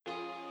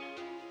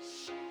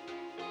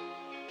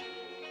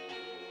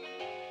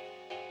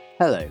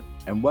Hello,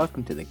 and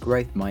welcome to the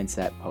Growth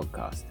Mindset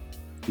Podcast,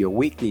 your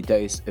weekly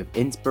dose of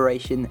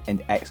inspiration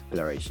and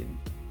exploration.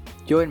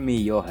 Join me,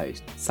 your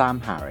host, Sam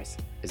Harris,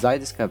 as I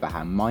discover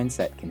how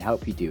mindset can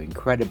help you do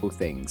incredible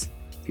things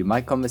through my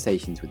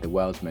conversations with the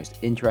world's most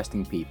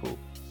interesting people,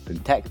 from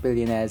tech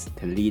billionaires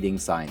to leading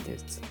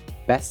scientists,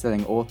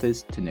 best-selling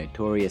authors to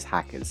notorious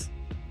hackers.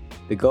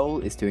 The goal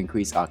is to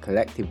increase our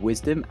collective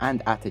wisdom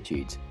and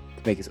attitudes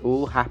to make us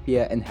all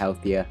happier and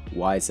healthier,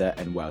 wiser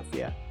and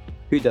wealthier.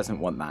 Who doesn't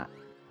want that?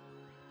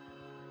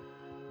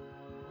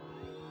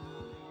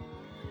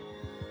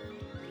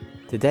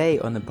 Today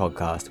on the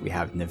podcast we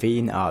have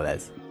Naveen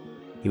Arles.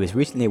 He was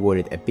recently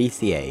awarded a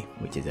BCA,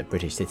 which is a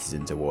British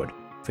Citizens Award,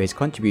 for his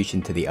contribution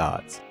to the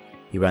arts.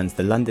 He runs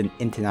the London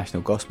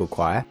International Gospel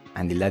Choir,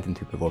 and he led them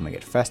through performing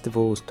at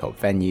festivals, top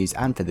venues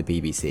and for the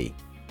BBC.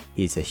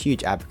 He is a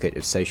huge advocate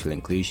of social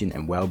inclusion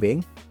and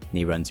well-being, and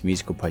he runs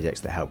musical projects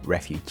that help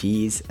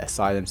refugees,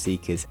 asylum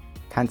seekers,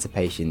 cancer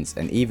patients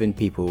and even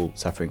people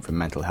suffering from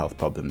mental health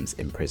problems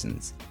in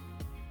prisons.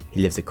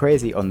 He lives a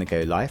crazy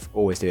on-the-go life,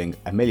 always doing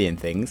a million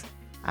things,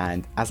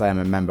 and as I am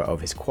a member of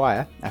his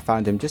choir, I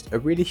found him just a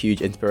really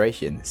huge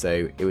inspiration,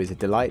 so it was a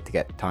delight to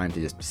get time to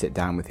just sit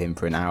down with him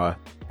for an hour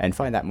and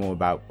find out more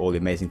about all the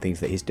amazing things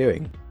that he's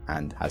doing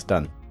and has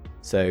done.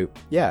 So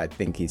yeah, I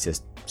think he's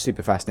just a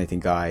super fascinating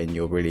guy, and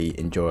you'll really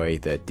enjoy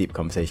the deep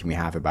conversation we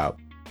have about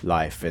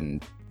life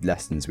and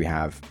lessons we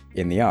have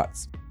in the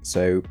arts.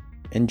 So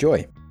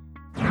enjoy.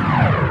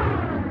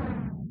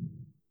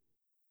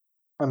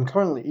 I'm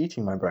currently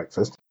eating my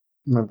breakfast.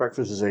 My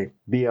breakfast is a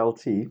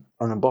BLT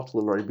and a bottle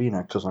of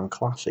Ribena because I'm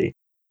classy,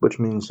 which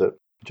means that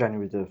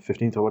January the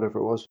 15th or whatever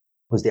it was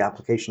the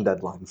application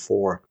deadline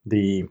for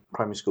the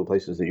primary school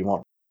places that you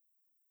want.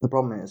 The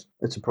problem is,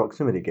 it's a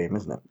proximity game,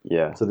 isn't it?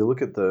 Yeah. So they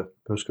look at the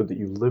postcode that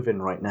you live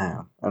in right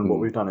now, and what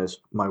we've done is,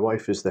 my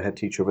wife is the head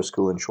teacher of a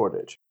school in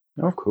Shoreditch.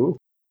 Oh, cool.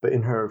 But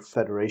in her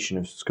federation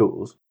of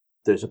schools,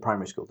 there's a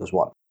primary school, there's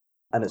one.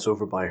 And it's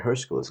over by her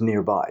school, it's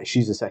nearby.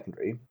 She's a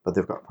secondary, but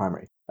they've got a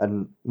primary.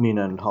 And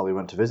Mina and Holly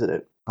went to visit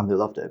it, and they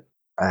loved it.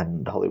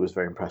 And Holly was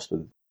very impressed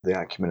with the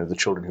acumen of the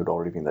children who'd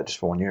already been there just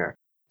for 1 year.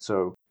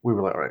 So we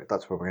were like, all right,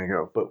 that's where we're going to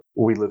go. But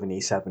we live in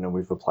E7 and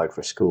we've applied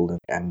for school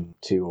in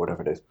N2 or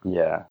whatever it is.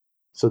 Yeah.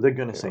 So they're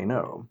going to say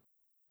no.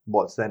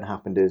 What's then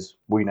happened is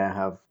we now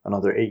have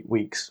another 8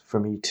 weeks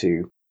for me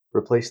to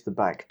replace the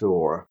back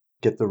door,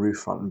 get the roof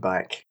front and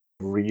back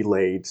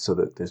relaid so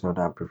that there's no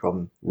damp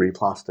problem,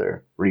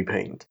 replaster,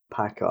 repaint,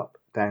 pack up,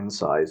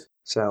 downsize,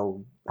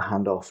 sell,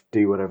 hand off,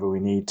 do whatever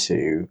we need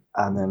to,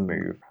 and then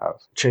Move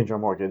house. Change our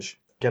mortgage,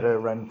 get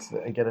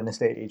an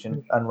estate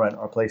agent and rent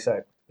our place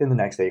out in the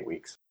next 8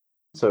 weeks.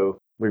 So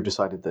we've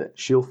decided that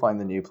she'll find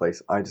the new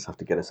place, I just have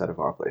to get us out of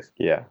our place.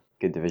 Yeah.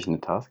 Good division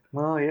of task.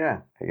 Well,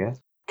 yeah. I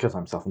guess. Because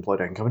I'm self-employed,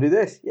 I can come and do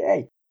this.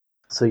 Yay!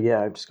 So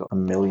yeah, I've just got a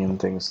million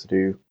things to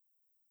do.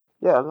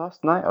 Yeah,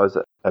 last night I was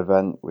at an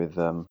event with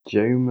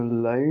Jo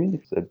Malone.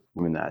 It's a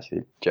woman that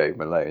actually, Jo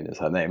Malone is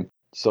her name.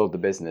 She sold the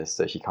business,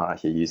 so she can't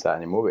actually use that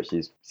anymore, but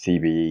she's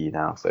CBE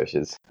now, so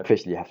she's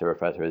officially have to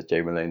refer to her as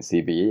Jo Malone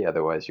CBE,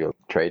 otherwise you're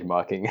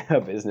trademarking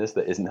a business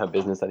that isn't her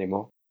business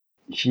anymore.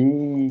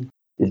 She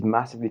is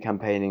massively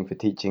campaigning for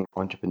teaching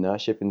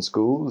entrepreneurship in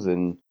schools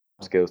and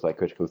skills like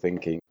critical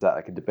thinking. Is that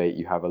like a debate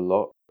you have a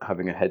lot,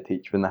 having a head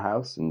teacher in the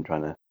house and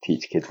trying to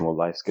teach kids more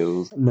life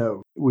skills?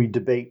 No, we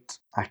debate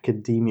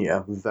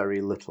academia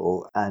very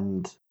little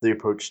and the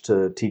approach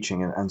to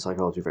teaching and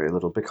psychology very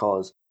little,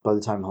 because by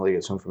the time Holly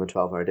gets home from a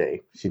 12-hour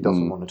day, she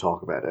doesn't want to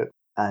talk about it.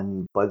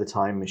 And by the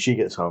time she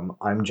gets home,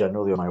 I'm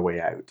generally on my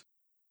way out.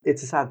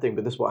 It's a sad thing,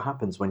 but this is what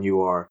happens when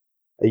you are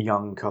a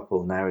young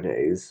couple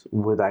nowadays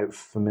without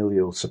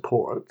familial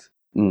support,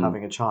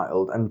 having a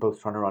child and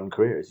both trying to run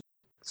careers.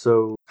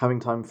 So having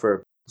time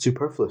for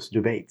superfluous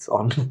debates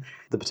on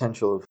the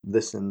potential of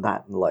this and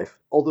that in life,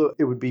 although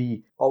it would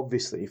be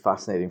obviously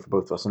fascinating for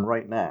both of us, and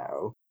right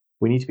now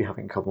we need to be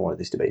having a couple more of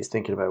these debates,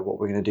 thinking about what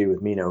we're going to do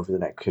with Mina over the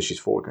next, because she's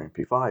 4 going to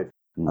be 5,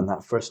 and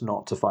that first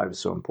 0 to 5 is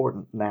so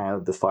important. Now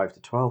the 5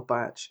 to 12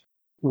 batch,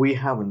 we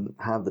haven't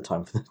had the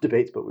time for the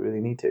debates, but we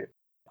really need to.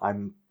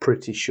 I'm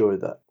pretty sure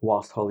that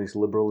whilst Holly's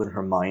liberal in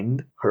her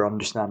mind, her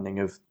understanding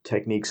of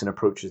techniques and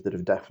approaches that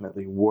have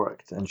definitely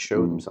worked and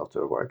shown themselves to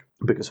have worked,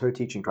 because her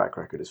teaching track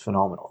record is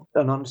phenomenal.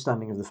 An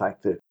understanding of the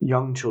fact that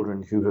young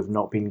children who have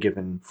not been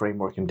given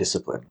framework and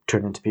discipline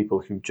turn into people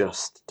who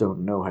just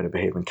don't know how to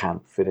behave and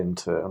can't fit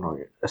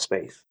into a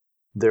space.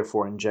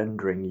 Therefore,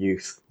 engendering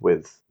youth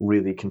with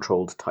really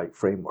controlled, tight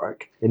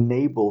framework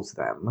enables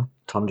them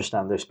to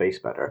understand their space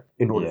better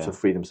in order to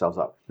free themselves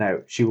up. Now,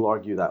 she will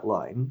argue that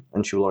line,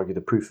 and she will argue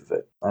the proof of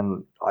it.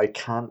 And I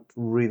can't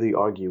really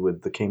argue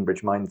with the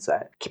Cambridge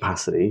mindset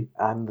capacity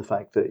and the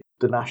fact that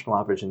the national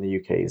average in the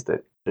UK is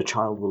that a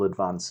child will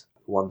advance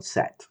 1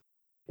 set.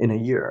 In a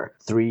year,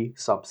 3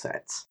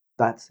 subsets.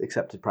 That's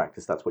accepted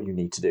practice. That's what you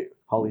need to do.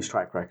 Holly's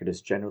track record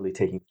is generally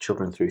taking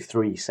children through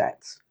 3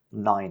 sets.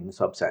 9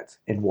 subsets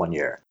in 1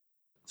 year.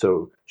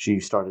 So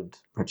she started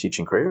her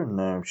teaching career, and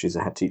now she's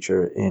a head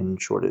teacher in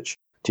Shoreditch,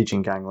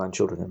 teaching gangland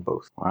children in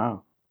both.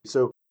 Wow.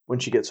 So when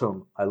she gets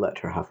home, I let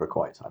her have her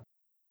quiet time.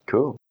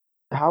 Cool.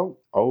 How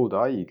old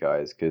are you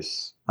guys?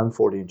 Because, I'm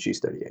 40 and she's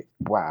 38.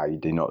 wow, you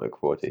do not look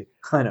 40.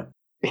 I know.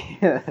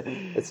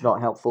 It's not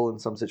helpful in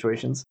some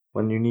situations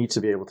when you need to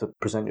be able to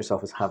present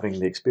yourself as having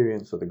the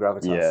experience or the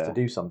gravitas to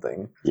do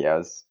something. Yeah, I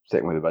was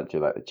sitting with a bunch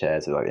of like the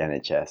chairs of like the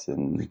NHS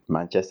in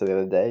Manchester the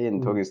other day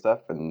and talking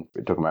stuff, and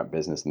we were talking about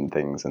business and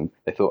things, and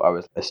they thought I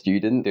was a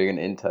student doing an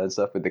intern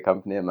stuff with the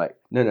company. I'm like,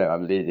 no,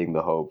 I'm leading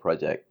the whole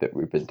project that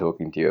we've been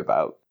talking to you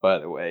about, by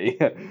the way.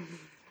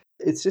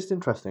 It's just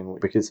interesting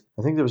because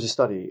I think there was a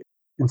study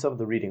in some of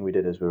the reading we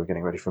did as we were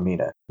getting ready for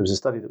MENA. There was a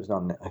study that was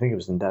done, I think it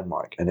was in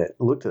Denmark, and it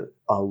looked at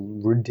a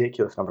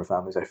ridiculous number of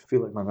families. I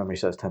feel like my memory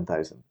says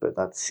 10,000, but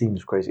that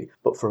seems crazy.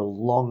 But for a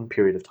long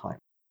period of time,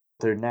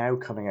 they're now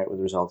coming out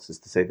with results as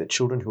to say that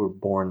children who were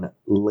born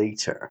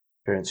later,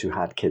 parents who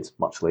had kids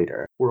much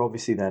later, were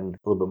obviously then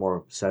a little bit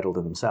more settled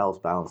in themselves,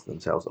 balanced in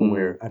themselves,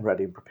 aware and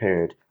ready and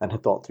prepared, and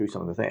had thought through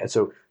some of the things. And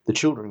so the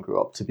children grew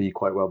up to be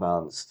quite well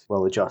balanced,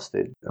 well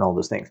adjusted, and all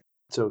those things.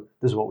 So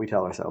this is what we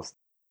tell ourselves.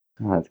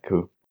 Oh, that's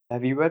cool.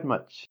 Have you read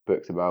much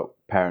books about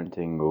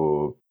parenting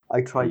or...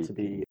 I tried to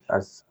be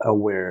as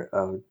aware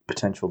of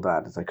potential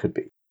dad as I could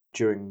be.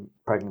 During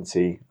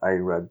pregnancy, I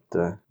read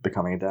the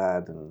Becoming a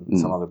Dad and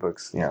some other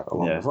books,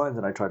 along those lines,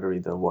 and I tried to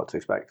read the What to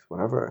Expect,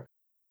 whatever.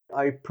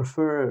 I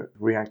prefer a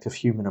reactive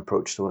human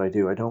approach to what I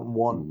do. I don't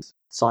want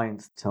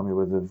science to tell me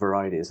where the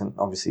variety is, and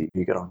obviously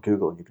you get on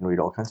Google and you can read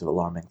all kinds of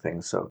alarming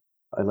things, so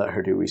I let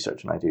her do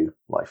research and I do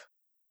life.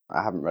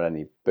 I haven't read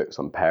any books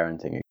on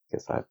parenting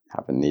because I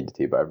haven't needed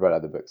to, but I've read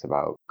other books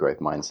about growth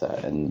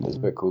mindset, and there's a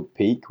book called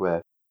Peak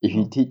where if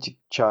you teach a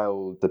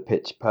child the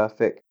pitch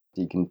perfect,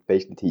 you can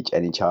basically teach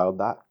any child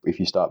that if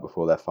you start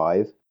before they're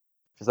 5. If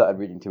I started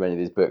reading too many of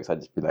these books,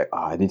 I'd just be like,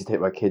 I need to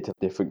take my kid to a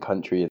different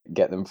country and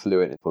get them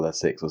fluent before they're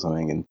 6 or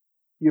something. And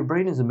your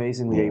brain is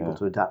amazingly able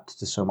to adapt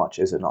to so much,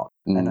 is it not?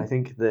 And I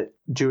think that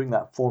during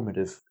that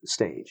formative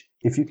stage,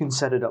 if you can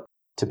set it up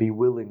to be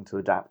willing to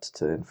adapt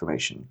to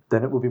information,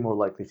 then it will be more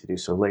likely to do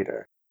so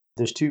later.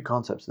 There's 2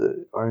 concepts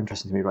that are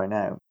interesting to me right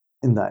now,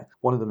 in that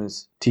one of them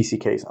is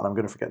TCKs, and I'm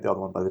going to forget the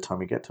other one by the time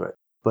we get to it.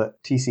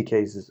 But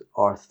TCKs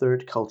are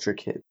third culture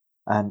kids.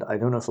 And I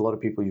don't know if a lot of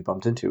people you've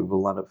bumped into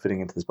will end up fitting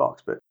into this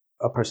box, but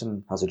a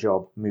person has a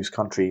job, moves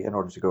country in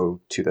order to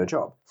go to their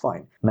job.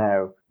 Fine.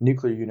 Now,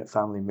 nuclear unit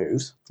family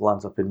moves,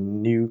 lands up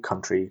in new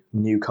country,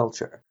 new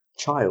culture.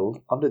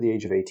 Child, under the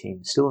age of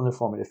 18, still in their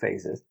formative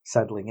phases,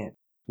 settling in.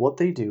 What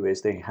they do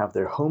is they have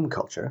their home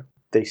culture,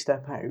 they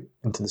step out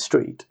into the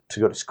street to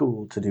go to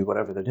school, to do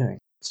whatever they're doing.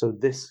 So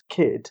this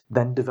kid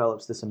then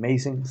develops this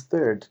amazing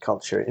third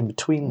culture in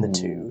between the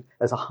two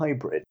as a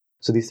hybrid.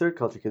 So these third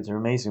culture kids are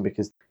amazing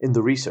because in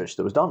the research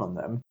that was done on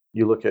them,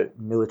 you look at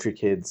military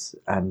kids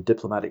and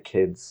diplomatic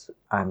kids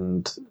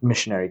and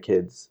missionary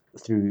kids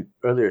through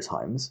earlier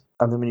times.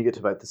 And then when you get to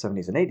about the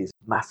 70s and 80s,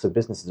 massive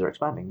businesses are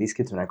expanding. These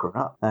kids are now growing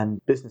up. And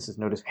businesses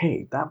notice,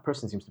 hey, that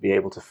person seems to be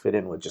able to fit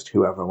in with just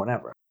whoever,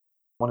 whenever.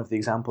 One of the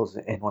examples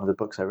in one of the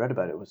books I read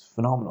about it was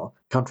phenomenal.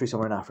 Country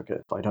somewhere in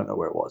Africa, I don't know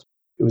where it was.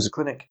 It was a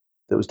clinic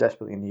that was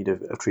desperately in need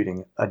of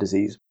treating a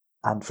disease.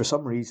 And for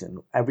some reason,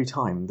 every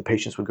time the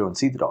patients would go and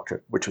see the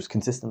doctor, which was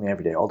consistently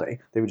every day, all day,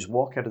 they would just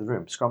walk out of the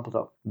room, scrumpled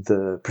up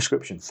the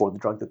prescription for the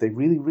drug that they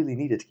really, really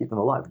needed to keep them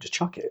alive and just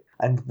chuck it.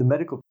 And the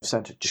medical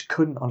center just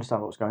couldn't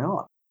understand what was going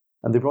on.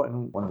 And they brought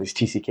in one of these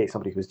TCK,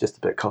 somebody who was just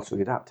a bit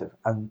culturally adaptive.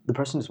 And the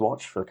person just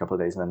watched for a couple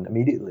of days and then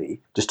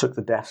immediately just took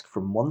the desk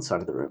from one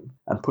side of the room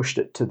and pushed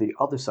it to the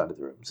other side of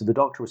the room. So the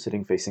doctor was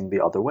sitting facing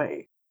the other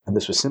way. And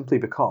this was simply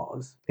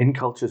because in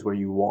cultures where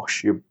you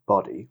wash your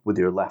body with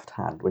your left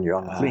hand when you're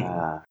unclean,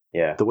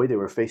 the way they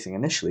were facing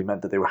initially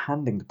meant that they were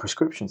handing the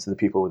prescriptions to the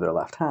people with their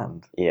left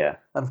hand. Yeah.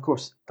 And of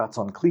course, that's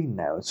unclean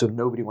now, so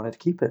nobody wanted to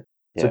keep it.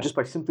 So just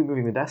by simply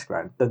moving the desk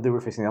around, then they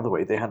were facing the other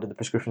way, they handed the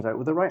prescriptions out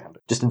with their right hand,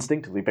 just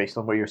instinctively based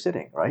on where you're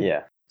sitting, right?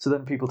 Yeah. So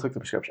then people took the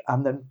prescription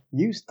and then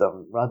used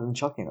them rather than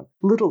chucking them.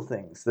 Little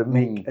things that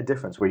make a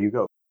difference where you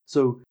go.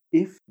 So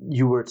if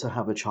you were to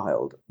have a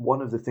child,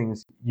 one of the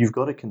things you've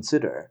got to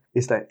consider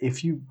is that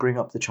if you bring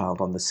up the child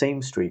on the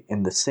same street,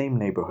 in the same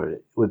neighborhood,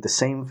 with the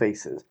same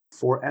faces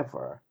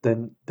forever,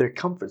 then their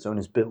comfort zone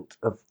is built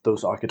of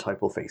those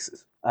archetypal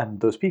faces and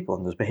those people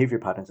and those behavior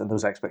patterns and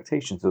those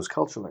expectations, those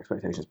cultural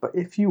expectations. But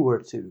if you were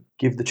to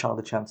give the child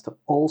a chance to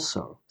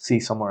also see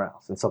somewhere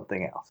else and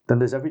something else, then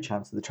there's every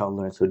chance that the child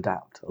learns to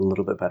adapt a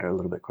little bit better, a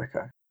little bit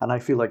quicker. And I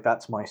feel like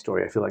that's my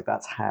story. I feel like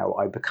that's how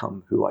I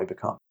become who I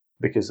become.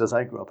 Because as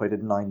I grew up, I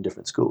did 9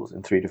 different schools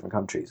in 3 different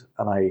countries,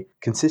 and I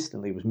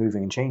consistently was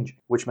moving and changing,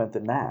 which meant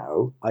that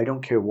now, I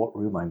don't care what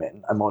room I'm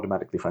in, I'm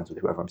automatically friends with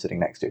whoever I'm sitting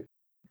next to.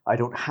 I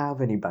don't have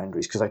any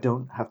boundaries because I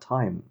don't have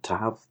time to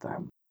have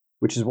them,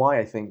 which is why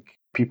I think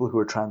people who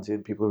are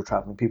transient, people who are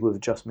traveling, people who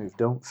have just moved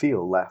don't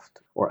feel left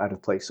or out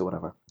of place or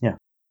whatever. Yeah.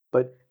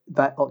 But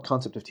that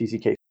concept of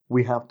TCK,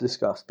 we have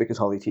discussed, because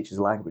Holly teaches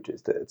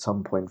languages, that at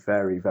some point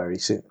very, very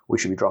soon, we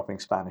should be dropping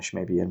Spanish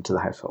maybe into the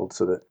household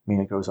so that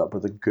Mina grows up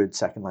with a good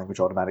second language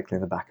automatically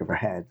in the back of her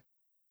head.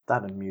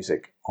 That and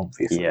music,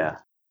 obviously. Yeah.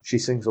 She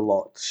sings a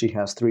lot. She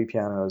has 3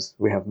 pianos.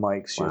 We have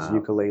mics. She has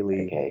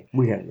ukulele. Okay.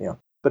 We have,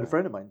 But a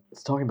friend of mine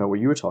is talking about what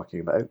you were talking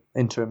about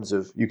in terms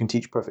of you can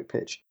teach perfect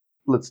pitch.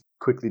 Let's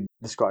quickly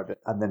describe it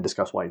and then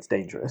discuss why it's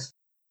dangerous.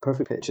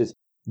 Perfect pitch is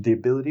the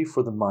ability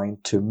for the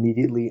mind to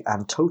immediately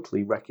and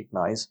totally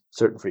recognize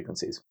certain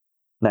frequencies.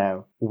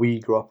 Now, we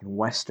grew up in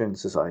Western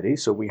society,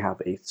 so we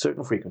have a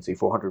certain frequency,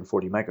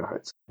 440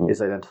 megahertz,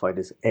 is identified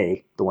as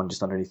A, the one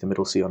just underneath the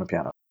middle C on a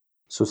piano.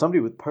 So somebody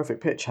with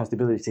perfect pitch has the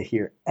ability to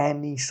hear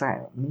any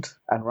sound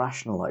and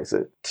rationalize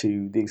it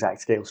to the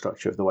exact scale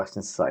structure of the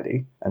Western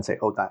society and say,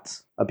 oh,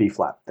 that's a B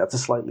flat, that's a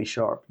slightly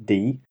sharp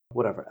D,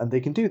 whatever. And they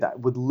can do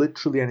that with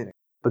literally anything.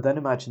 But then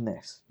imagine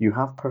this. You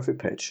have perfect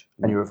pitch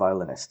and you're a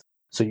violinist.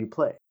 So you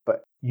play.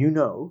 But you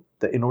know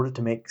that in order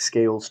to make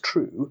scales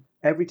true,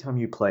 every time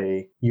you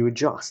play, you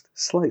adjust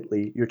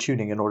slightly your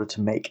tuning in order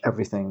to make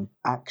everything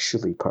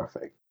actually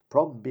perfect.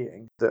 Problem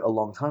being that a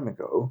long time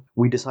ago,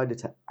 we decided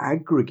to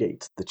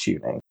aggregate the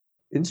tuning.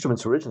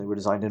 Instruments originally were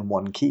designed in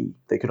one key.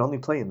 They could only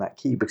play in that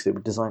key because they were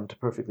designed to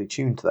perfectly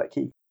tune to that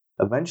key.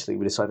 Eventually,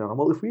 we decided on,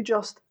 well, if we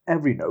adjust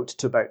every note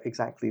to about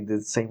exactly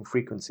the same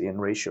frequency and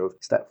ratio of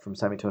step from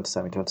semitone to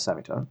semitone to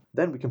semitone,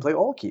 then we can play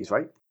all keys,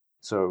 right?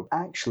 So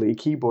actually,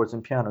 keyboards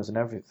and pianos and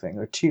everything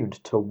are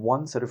tuned to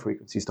one set of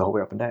frequencies the whole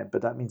way up and down.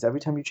 But that means every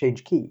time you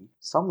change key,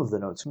 some of the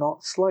notes are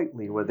not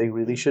slightly where they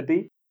really should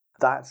be.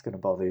 That's going to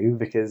bother you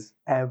because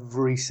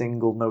every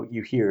single note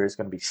you hear is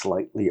going to be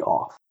slightly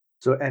off.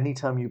 So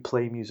anytime you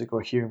play music or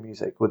hear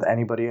music with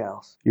anybody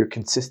else, you're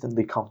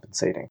consistently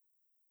compensating.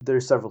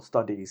 There's several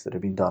studies that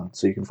have been done,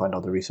 so you can find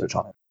all the research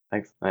on it.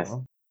 Thanks. Nice.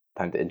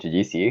 Time to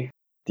introduce you.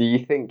 Do you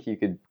think you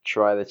could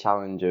try the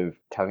challenge of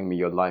telling me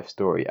your life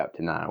story up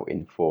to now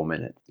in 4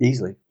 minutes?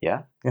 Easily.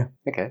 Yeah? Yeah.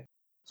 Okay.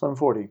 So I'm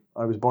 40.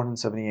 I was born in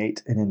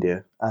 78 in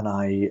India, and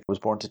I was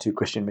born to two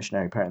Christian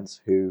missionary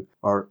parents who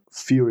are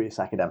furious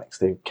academics.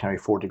 They carry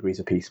 4 degrees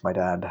apiece. My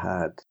dad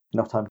had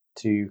enough time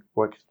to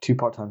work 2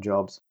 part-time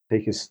jobs,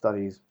 take his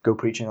studies, go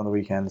preaching on the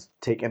weekends,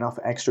 take enough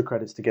extra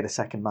credits to get a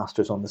second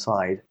master's on the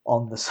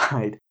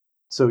side.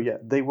 So yeah,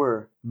 they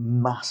were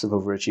massive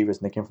overachievers,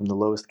 and they came from the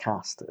lowest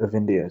caste of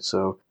India.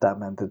 So that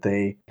meant that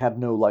they had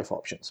no life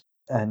options.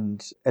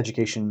 And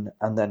education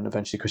and then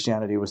eventually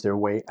Christianity was their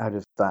way out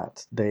of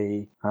that.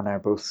 They are now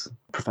both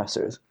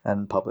professors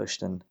and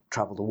published and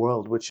travel the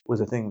world, which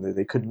was a thing that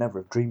they could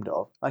never have dreamed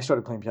of. I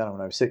started playing piano when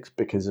I was 6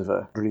 because of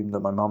a dream that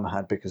my mum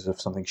had because of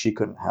something she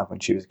couldn't have when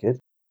she was a kid.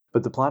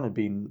 But the plan had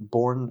been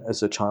born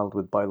as a child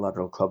with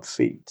bilateral club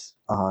feet.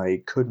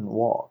 I couldn't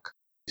walk.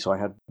 So I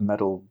had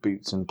metal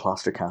boots and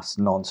plaster casts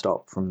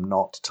non-stop from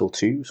 0 till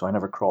 2. So I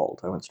never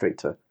crawled. I went straight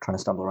to trying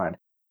to stumble around.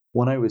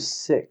 When I was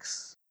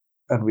 6,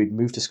 and we'd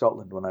moved to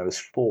Scotland when I was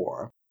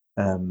 4.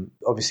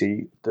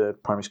 Obviously, the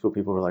primary school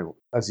people were like,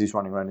 as he's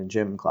running around in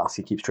gym class,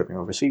 he keeps tripping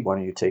over his feet. Why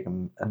don't you take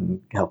him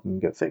and help him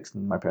get fixed?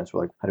 And my parents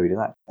were like, how do we do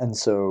that? And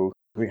so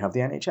we have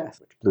the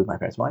NHS, which blew my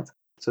parents' minds.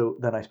 So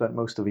then I spent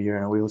most of a year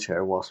in a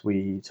wheelchair whilst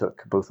we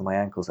took both of my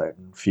ankles out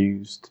and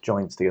fused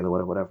joints together,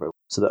 whatever,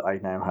 so that I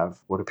now have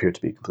what appear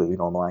to be completely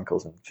normal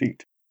ankles and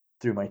feet.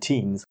 Through my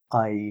teens,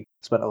 I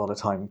spent a lot of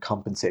time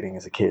compensating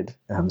as a kid.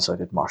 So I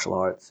did martial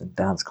arts and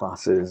dance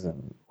classes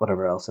and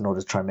whatever else in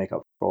order to try and make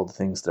up for all the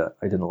things that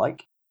I didn't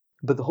like.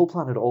 But the whole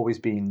plan had always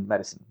been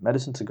medicine.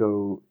 Medicine to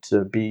go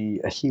to be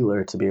a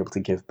healer, to be able to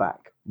give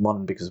back.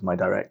 1, because of my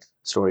direct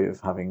story of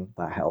having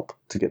that help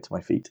to get to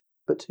my feet.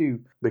 But 2,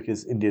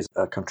 because India's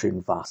a country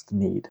in vast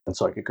need. And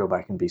so I could go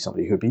back and be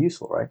somebody who would be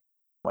useful, right?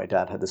 My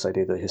dad had this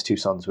idea that his 2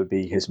 sons would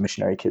be his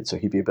missionary kids, so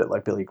he'd be a bit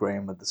like Billy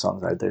Graham with the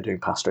sons out there doing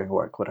pastoring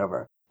work,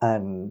 whatever.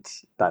 And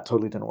that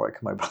totally didn't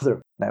work. My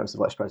brother now is the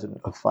vice president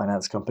of a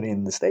finance company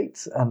in the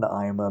States, and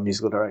I am a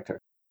musical director.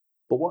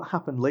 But what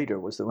happened later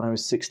was that when I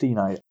was 16,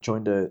 I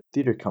joined a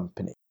theatre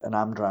company, an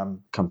Amdram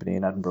company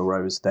in Edinburgh, where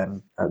I was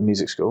then at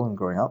music school and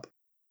growing up.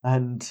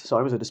 And so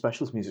I was at a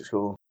specialist music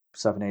school,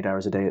 7-8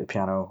 hours a day at the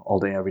piano, all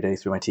day, every day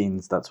through my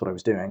teens. That's what I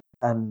was doing.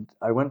 And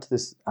I went to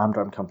this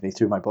Amdram company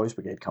through my Boys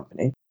Brigade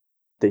company.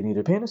 They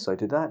needed a pianist, so I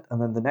did that.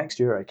 And then the next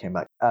year I came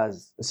back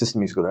as assistant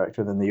musical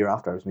director. Then the year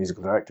after I was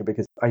musical director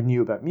because I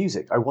knew about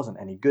music. I wasn't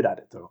any good at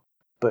it though.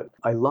 But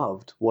I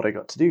loved what I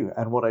got to do.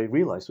 And what I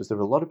realized was there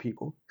were a lot of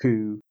people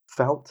who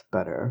felt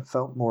better,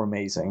 felt more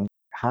amazing,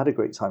 had a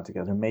great time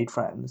together, made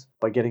friends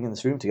by getting in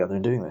this room together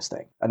and doing this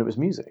thing. And it was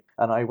music.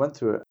 And I went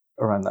through it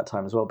around that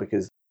time as well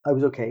because I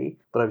was okay,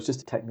 but I was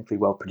just a technically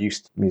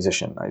well-produced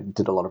musician. I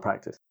did a lot of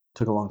practice. It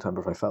took a long time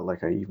before I felt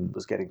like I even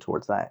was getting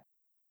towards that.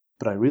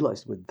 But I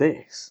realized with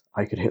this,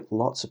 I could hit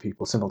lots of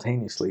people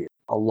simultaneously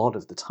a lot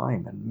of the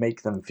time and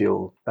make them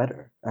feel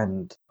better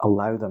and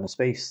allow them a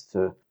space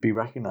to be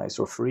recognized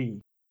or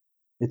free.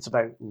 It's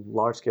about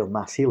large-scale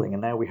mass healing,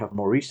 and now we have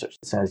more research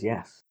that says,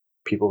 yes,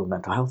 people with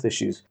mental health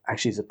issues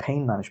actually is a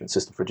pain management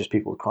system for just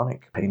people with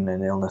chronic pain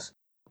and illness.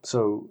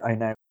 So I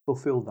now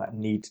fulfill that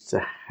need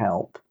to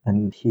help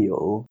and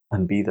heal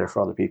and be there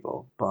for other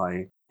people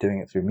by doing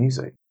it through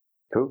music.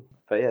 Cool.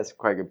 But yeah, it's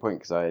quite a good point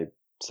because I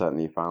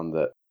certainly found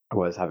that I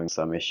was having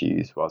some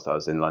issues whilst I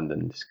was in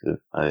London just because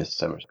there's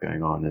so much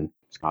going on and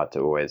it's hard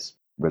to always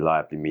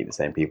reliably meet the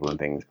same people and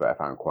things. But I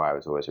found choir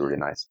was always a really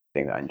nice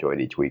thing that I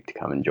enjoyed each week to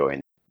come and join.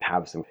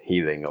 have some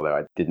healing, although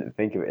I didn't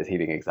think of it as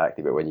healing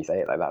exactly. But when you say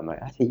it like that, I'm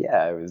like, actually,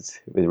 yeah, it was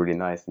really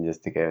nice. And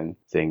just to go and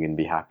sing and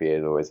be happy,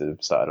 it always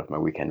started off my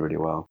weekend really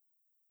well.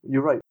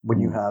 You're right. When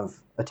you have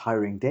a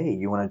tiring day,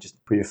 you want to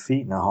just put your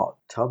feet in a hot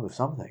tub of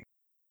something.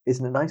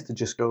 Isn't it nice to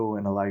just go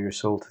and allow your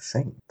soul to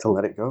sing, to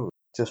let it go,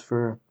 just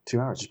for 2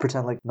 hours? Just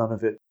pretend like none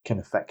of it can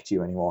affect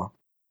you anymore.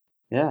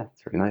 Yeah,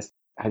 it's really nice.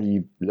 Have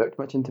you looked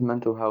much into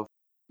mental health?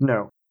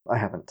 No, I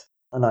haven't.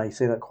 And I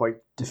say that quite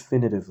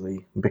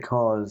definitively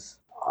because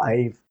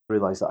I've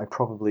realized that I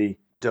probably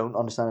don't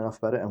understand enough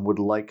about it and would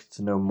like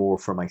to know more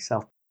for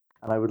myself.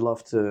 And I would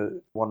love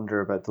to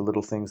wonder about the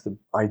little things that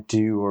I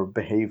do or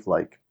behave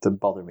like that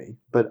bother me.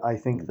 But I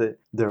think that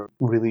they're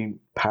really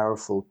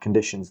powerful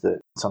conditions that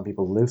some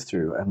people live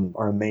through and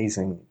are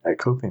amazing at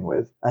coping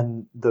with.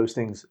 And those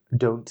things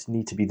don't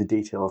need to be the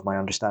detail of my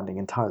understanding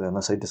entirely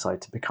unless I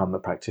decide to become a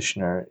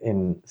practitioner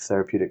in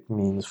therapeutic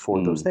means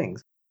for those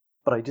things.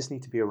 But I just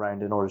need to be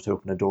around in order to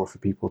open a door for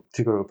people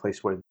to go to a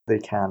place where they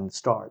can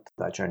start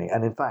that journey.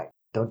 And in fact,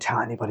 don't tell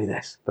anybody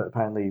this, but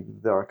apparently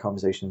there are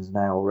conversations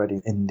now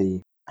already in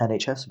the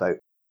NHS about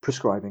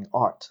prescribing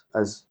art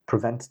as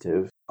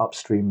preventative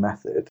upstream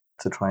method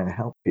to try and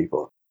help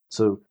people.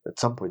 So at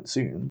some point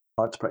soon,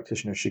 arts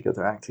practitioners should get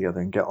their act together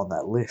and get on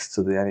that list.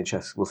 So the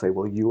NHS will say,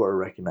 well, you are a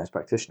recognised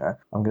practitioner.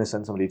 I'm going to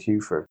send somebody to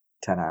you for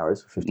 10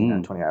 hours, 15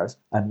 hours, 20 hours,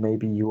 and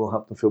maybe you will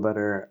help them feel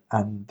better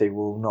and they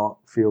will not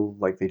feel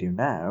like they do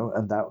now.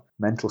 And that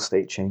mental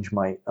state change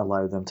might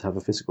allow them to have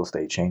a physical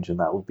state change, and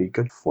that will be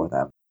good for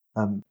them.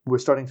 We're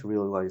starting to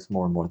realize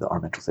more and more that our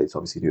mental states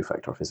obviously do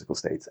affect our physical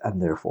states,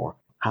 and therefore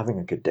having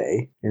a good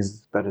day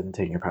is better than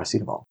taking a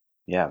paracetamol.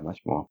 Yeah, much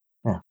more.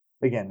 Yeah.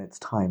 Again, it's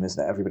time,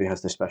 isn't it? Everybody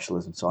has their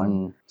specialism, so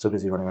I'm so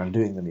busy running around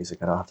doing the music,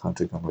 I don't have time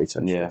to go and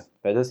research this.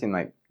 But it does seem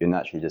like you're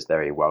naturally just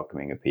very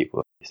welcoming of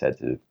people. You said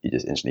you're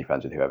just instantly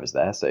friends with whoever's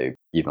there, so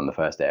even on the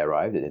first day I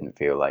arrived, it didn't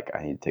feel like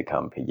I needed to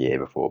come a year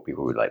before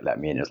people would like let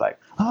me in. It was like,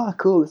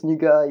 cool, this new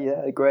guy,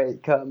 yeah,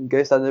 great, come,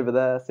 go stand over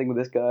there, sing with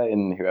this guy,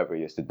 and whoever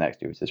you stood next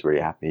to was just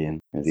really happy and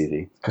it was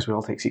easy. Because we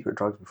all take secret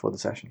drugs before the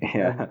session.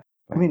 Yeah.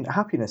 I mean,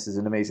 happiness is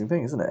an amazing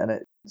thing, isn't it? And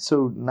it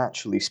so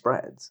naturally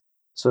spreads.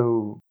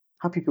 So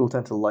happy people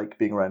tend to like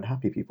being around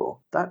happy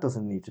people. That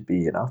doesn't need to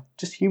be enough.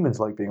 Just humans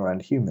like being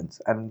around humans.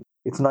 And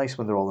it's nice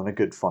when they're all in a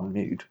good, fun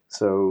mood.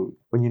 So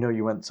when you know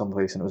you went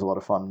someplace and it was a lot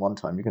of fun one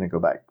time, you're going to go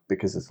back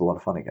because it's a lot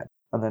of fun again.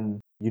 And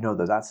then you know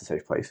that that's a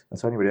safe place. And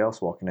so anybody else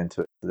walking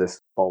into this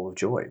ball of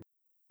joy,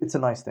 it's a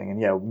nice thing.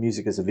 And yeah,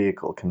 music as a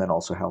vehicle can then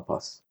also help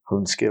us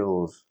hone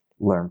skills,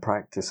 learn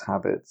practice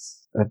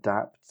habits,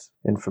 adapt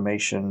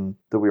information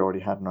that we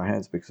already had in our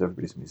heads because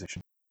everybody's a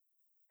musician.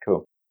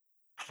 Cool.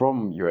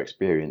 From your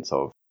experience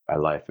of a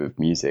life of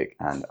music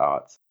and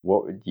arts,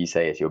 what would you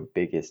say is your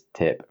biggest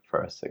tip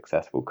for a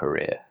successful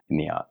career in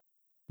the arts?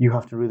 You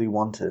have to really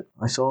want it.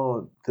 I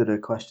saw that a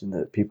question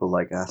that people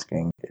like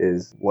asking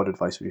is, what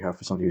advice would you have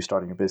for somebody who's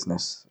starting a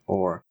business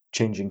or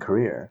changing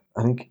career?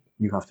 I think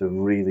you have to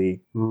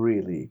really,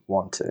 really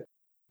want it,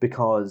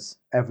 because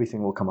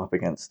everything will come up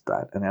against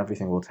that and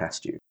everything will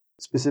test you.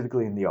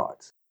 Specifically in the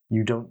arts,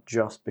 you don't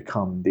just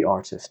become the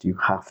artist. You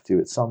have to,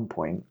 at some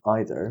point,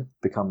 either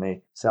become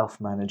a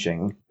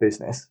self-managing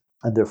business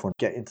and therefore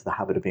get into the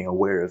habit of being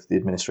aware of the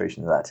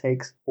administration that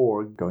takes,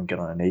 or go and get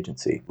on an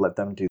agency, let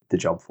them do the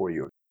job for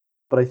you.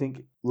 But I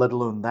think, let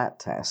alone that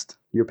test,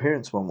 your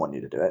parents won't want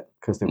you to do it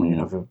because they want you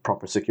to have a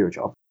proper, secure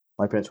job.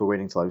 My parents were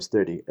waiting till I was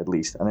 30 at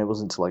least, and it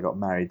wasn't until I got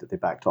married that they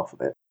backed off a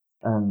bit.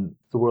 And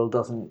the world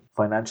doesn't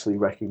financially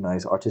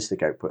recognize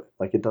artistic output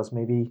like it does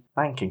maybe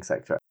banking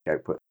sector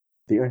output.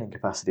 The earning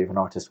capacity of an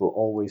artist will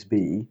always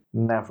be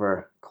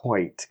never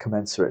quite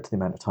commensurate to the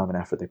amount of time and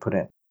effort they put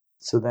in.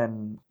 So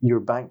then your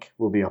bank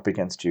will be up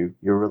against you,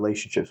 your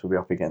relationships will be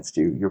up against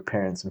you, your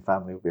parents and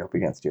family will be up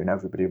against you, and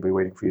everybody will be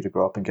waiting for you to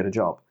grow up and get a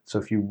job. So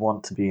if you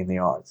want to be in the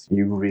arts,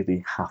 you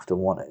really have to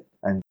want it.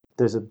 And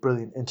there's a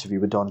brilliant interview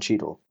with Don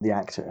Cheadle, the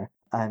actor,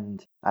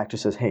 and the actor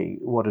says, hey,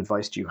 what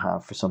advice do you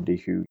have for somebody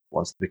who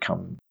wants to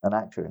become an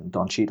actor? And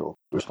Don Cheadle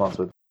responds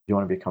with, do you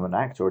want to become an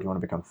actor or do you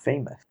want to become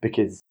famous?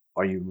 Because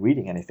are you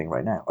reading anything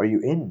right now? Are you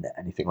in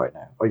anything right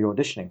now? Are you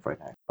auditioning right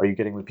now? Are you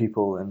getting with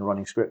people and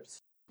running scripts?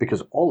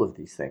 Because all of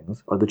these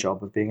things are the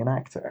job of being an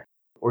actor.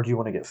 Or do you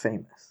want to get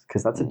famous?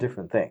 Because that's a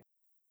different thing.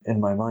 In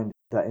my mind,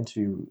 that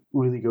interview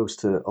really goes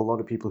to a lot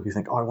of people who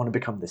think, oh, I want to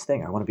become this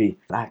thing. I want to be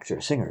an actor,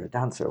 a singer, a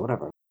dancer,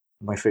 whatever.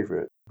 My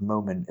favorite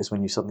moment is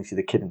when you suddenly see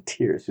the kid in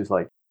tears who's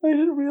like, I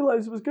didn't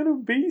realize it was going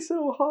to be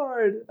so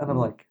hard. And I'm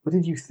like, what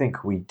did you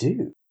think we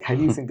do? How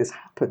do you think this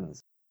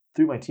happens?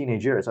 Through my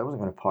teenage years, I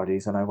wasn't going to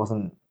parties and I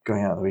wasn't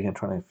going out on the weekend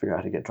trying to figure out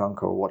how to get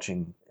drunk or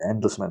watching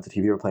endless amounts of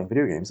TV or playing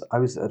video games. I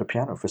was at a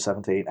piano for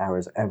 7 to 8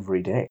 hours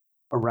every day,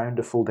 around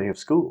a full day of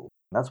school.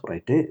 And that's what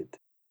I did.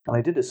 And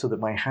I did it so that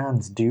my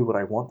hands do what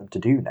I want them to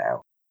do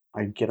now.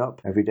 I get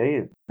up every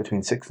day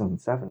between 6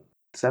 and 7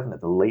 at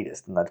the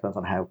latest, and that depends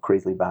on how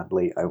crazily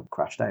badly I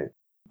crashed out.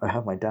 I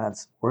have my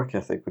dad's work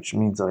ethic, which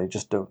means I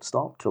just don't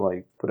stop till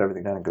I put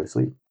everything down and go to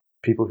sleep.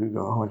 People who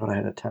go, oh my god, I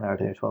had a 10-hour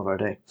day, a 12-hour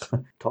day.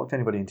 Talk to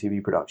anybody in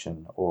TV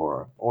production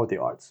or the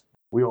arts.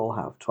 We all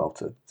have 12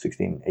 to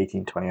 16,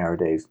 18, 20-hour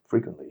days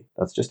frequently.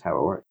 That's just how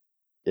it works.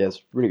 Yeah, it's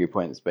a really good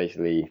point. It's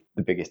basically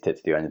the biggest tip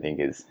to do anything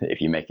is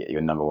if you make it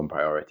your number one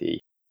priority,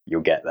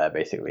 you'll get there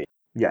basically.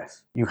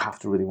 Yes, you have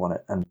to really want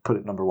it and put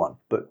it number one.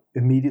 But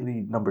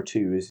immediately number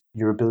two is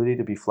your ability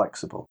to be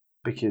flexible.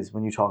 Because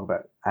when you talk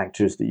about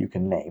actors that you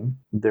can name,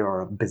 there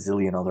are a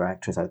bazillion other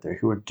actors out there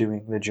who are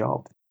doing the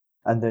job.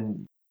 And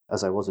then,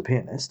 as I was a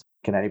pianist,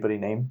 can anybody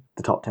name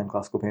the top 10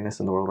 classical pianists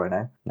in the world right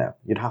now? No,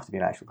 you'd have to be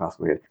an actual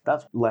classical pianist.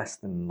 That's less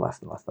than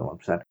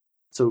 1%.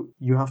 So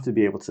you have to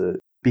be able to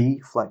be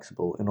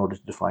flexible in order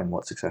to define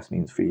what success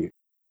means for you.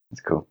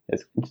 That's cool.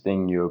 It's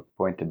interesting your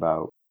point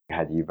about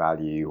how do you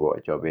value what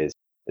a job is.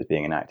 As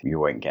being an actor, you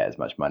won't get as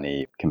much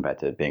money compared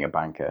to being a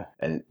banker.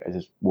 And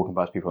just walking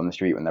past people on the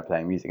street when they're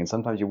playing music, and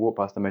sometimes you walk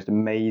past the most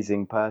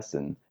amazing person,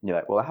 and you're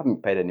like, well, I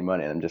haven't paid any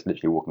money, and I'm just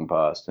literally walking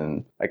past,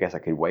 and I guess I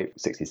could wait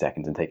 60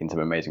 seconds and take in some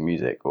amazing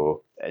music.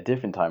 Or at a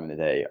different time in the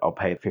day, I'll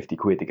pay 50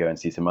 quid to go and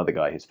see some other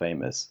guy who's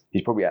famous.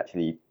 He's probably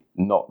actually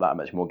not that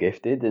much more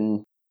gifted,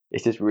 and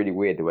it's just really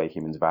weird the way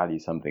humans value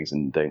some things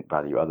and don't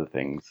value other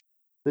things.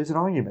 There's an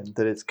argument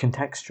that it's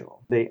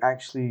contextual. They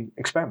actually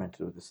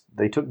experimented with this.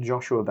 They took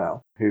Joshua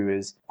Bell, who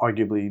is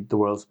arguably the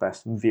world's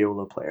best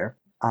viola player,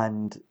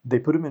 and they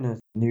put him in a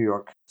New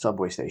York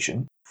subway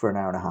station for an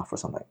hour and a half or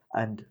something.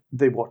 And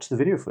they watched the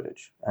video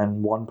footage,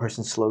 and one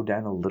person slowed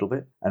down a little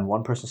bit, and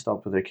one person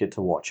stopped with their kid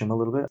to watch him a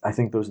little bit. I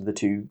think those are the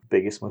two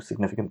biggest, most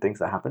significant things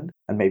that happened.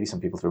 And maybe some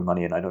people threw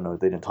money in, I don't know,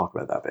 they didn't talk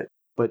about that bit.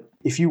 But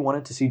if you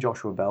wanted to see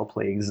Joshua Bell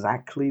play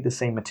exactly the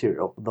same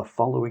material the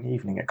following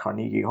evening at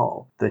Carnegie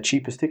Hall, the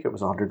cheapest ticket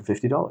was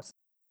 $150.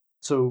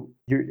 So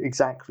you're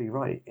exactly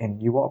right.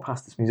 And you walk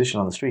past this musician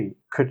on the street,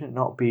 could it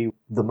not be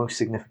the most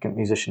significant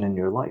musician in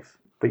your life?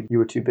 But you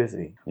were too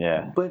busy.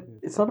 Yeah. But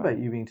it's not about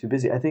you being too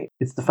busy. I think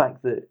it's the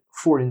fact that,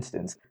 for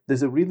instance,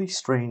 there's a really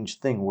strange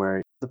thing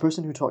where the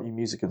person who taught you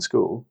music in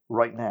school,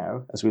 right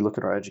now, as we look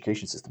at our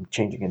education system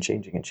changing and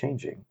changing and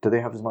changing, do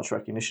they have as much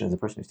recognition as the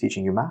person who's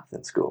teaching you math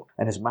in school?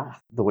 And is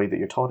math, the way that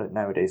you're taught it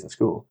nowadays in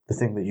school, the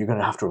thing that you're going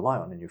to have to rely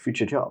on in your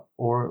future job?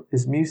 Or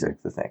is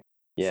music the thing?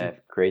 Yeah,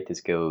 creative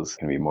skills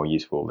can be more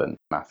useful than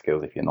math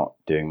skills if you're not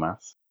doing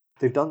maths.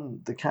 They've done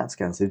the CAT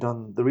scans, they've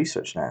done the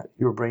research now.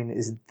 Your brain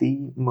is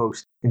the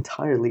most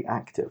entirely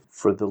active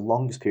for the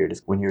longest period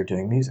is when you're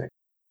doing music.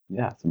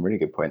 Yeah, some really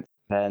good points.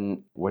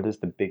 Then what is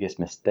the biggest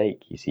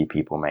mistake you see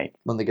people make?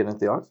 When they get into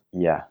the arts?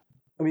 Yeah.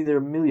 I mean, there are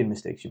a million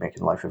mistakes you make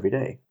in life every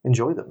day.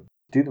 Enjoy them.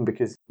 Do them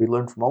because we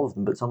learn from all of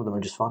them, but some of them are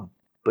just fun.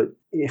 But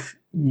if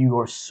you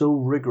are so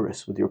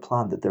rigorous with your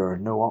plan that there are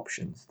no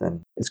options,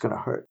 then it's going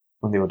to hurt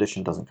when the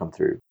audition doesn't come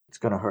through. It's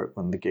going to hurt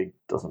when the gig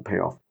doesn't pay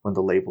off, when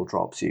the label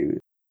drops you.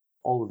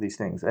 All of these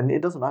things. And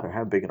it doesn't matter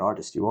how big an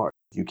artist you are.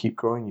 You keep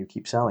growing, you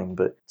keep selling.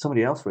 But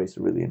somebody else raised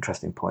a really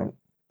interesting point.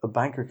 A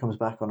banker comes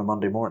back on a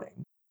Monday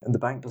morning and the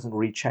bank doesn't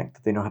recheck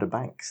that they know how to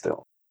bank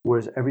still.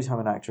 Whereas every time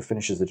an actor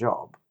finishes a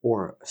job,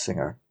 or a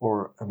singer,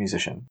 or a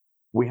musician,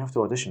 we have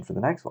to audition for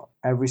the next one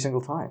every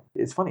single time.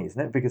 It's funny,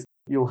 isn't it? Because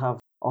you'll have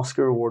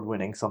Oscar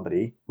award-winning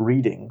somebody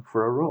reading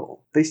for a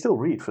role. They still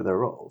read for their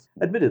roles.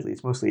 Admittedly,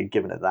 it's mostly a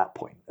given at that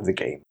point of the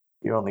game.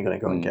 You're only going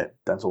to go and get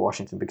Denzel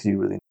Washington because you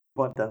really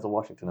want Denzel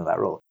Washington in that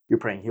role. You're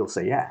praying he'll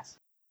say yes.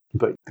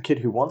 But the kid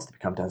who wants to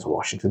become Denzel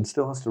Washington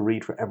still has to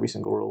read for every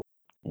single role.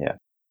 Yeah.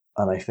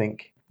 And I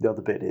think the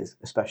other bit is,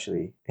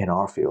 especially in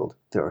our field,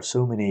 there are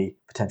so many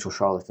potential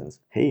charlatans.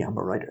 Hey, I'm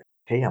a writer.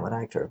 Hey, I'm an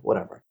actor.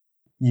 Whatever.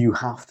 You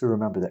have to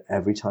remember that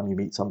every time you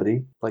meet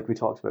somebody, like we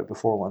talked about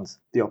before once,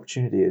 the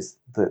opportunity is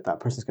that that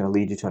person's going to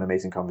lead you to an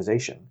amazing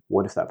conversation.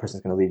 What if that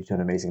person's going to lead you to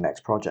an amazing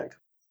next project?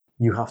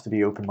 You have to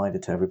be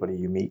open-minded to everybody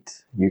you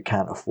meet. You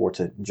can't afford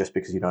to, just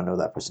because you don't know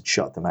that person,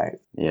 shut them out.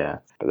 Yeah.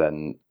 But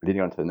then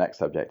leading on to the next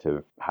subject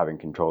of having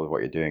control of what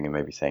you're doing and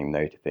maybe saying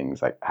no to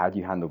things, like how do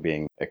you handle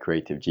being a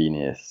creative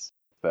genius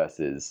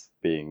versus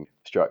being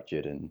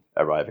structured and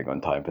arriving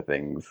on time for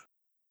things?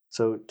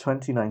 So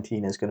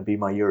 2019 is going to be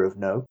my year of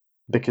no,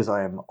 because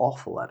I am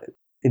awful at it.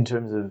 In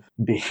terms of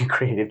being a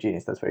creative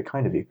genius, that's very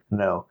kind of you.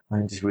 No,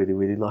 I'm just really,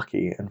 really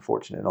lucky and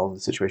fortunate in all the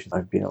situations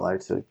I've been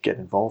allowed to get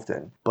involved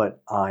in.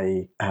 But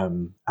I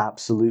am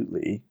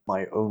absolutely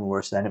my own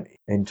worst enemy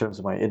in terms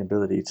of my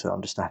inability to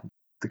understand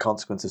the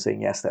consequence of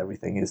saying yes to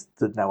everything is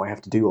that now I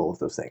have to do all of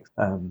those things.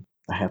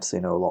 I have to say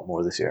no a lot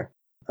more this year.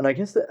 And I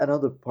guess that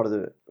another part of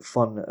the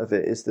fun of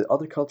it is that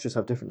other cultures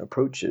have different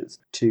approaches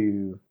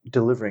to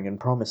delivering and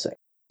promising.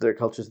 There are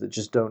cultures that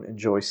just don't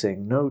enjoy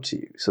saying no to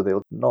you. So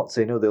they'll not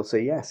say no, they'll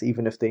say yes,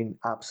 even if they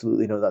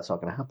absolutely know that's not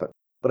going to happen.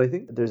 But I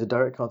think there's a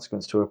direct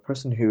consequence to a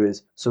person who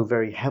is so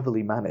very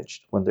heavily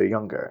managed when they're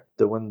younger,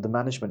 that when the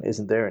management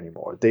isn't there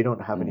anymore, they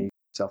don't have any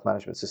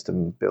self-management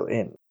system built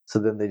in. So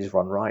then they just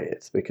run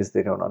riots because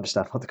they don't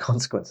understand what the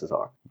consequences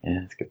are. Yeah,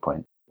 that's a good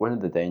point. One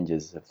of the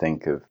dangers, I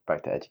think, of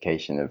back to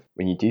education, of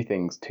when you do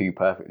things too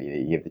perfectly, that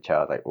you give the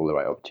child like all the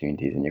right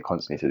opportunities and you're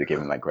constantly sort of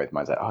giving like growth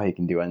minds, like, oh, you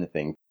can do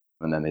anything.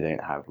 And then they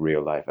don't have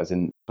real life. As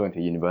in, going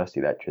to university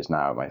lectures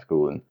now at my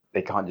school, and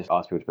they can't just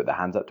ask people to put their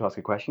hands up to ask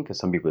a question because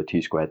some people are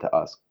too scared to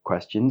ask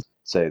questions.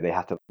 So they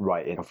have to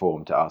write in a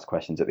form to ask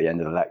questions at the end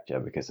of the lecture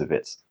because if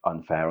it's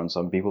unfair on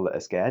some people that are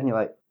scared. And you're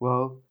like,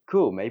 well,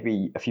 cool,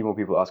 maybe a few more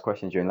people ask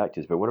questions during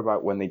lectures, but what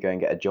about when they go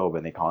and get a job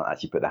and they can't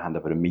actually put their hand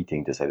up at a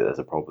meeting to say that there's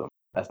a problem?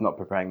 That's not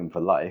preparing them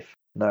for life.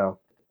 No.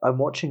 I'm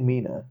watching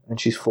Mina,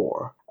 and she's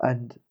 4,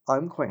 and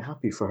I'm quite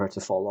happy for her to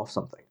fall off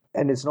something.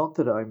 And it's not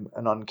that I'm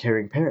an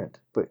uncaring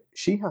parent, but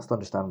she has to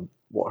understand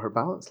what her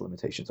balance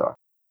limitations are.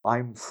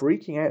 I'm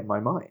freaking out in my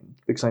mind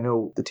because I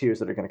know the tears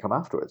that are going to come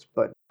afterwards,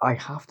 but I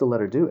have to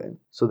let her do it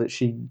so that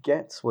she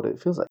gets what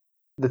it feels like.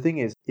 The thing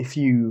is, if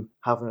you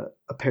have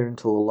a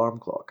parental alarm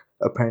clock,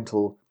 a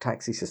parental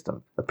taxi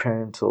system, a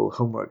parental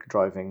homework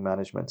driving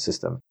management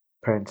system,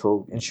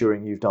 parental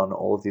ensuring you've done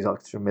all of these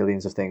extra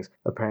millions of things,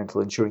 a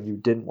parental ensuring you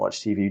didn't watch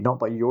TV, not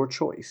by your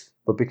choice,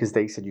 but because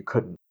they said you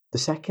couldn't. The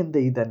second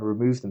they then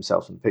remove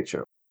themselves from the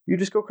picture, you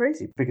just go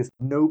crazy because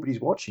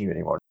nobody's watching you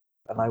anymore.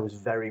 And I was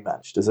very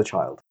managed as a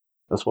child.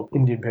 That's what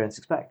Indian parents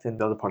expect, and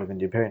the other part of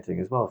Indian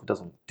parenting as well. If it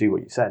doesn't do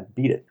what you said,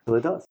 beat it till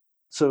it does.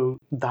 So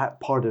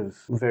that part of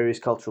various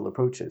cultural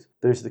approaches.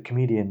 There's the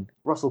comedian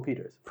Russell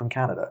Peters from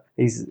Canada.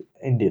 He's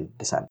Indian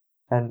descent.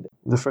 And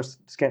the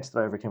first sketch that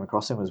I ever came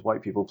across him was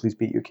white people, please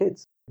beat your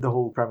kids. The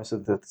whole premise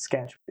of the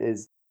sketch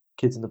is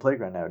kids in the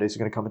playground nowadays are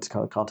going to come into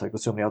contact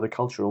with so many other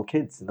cultural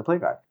kids in the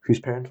playground whose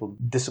parental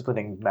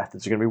disciplining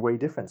methods are going to be way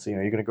different. So,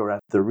 you're going to go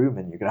around the room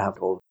and you're going to have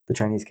all the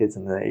Chinese kids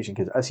and the Asian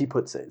kids, as he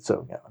puts it.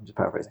 So, I'm just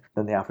paraphrasing.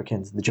 Then the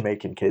Africans, the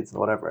Jamaican kids and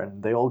whatever.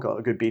 And they all got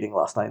a good beating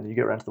last night. And then you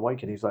get around to the white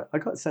kid. He's like, I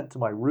got sent to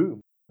my room.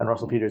 And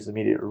Russell Peters'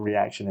 immediate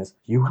reaction is,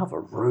 you have a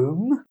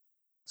room?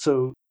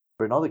 So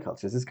in other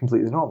cultures, it's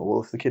completely normal.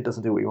 Well, if the kid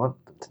doesn't do what you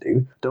want them to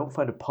do, don't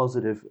find a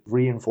positive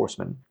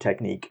reinforcement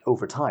technique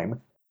over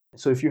time.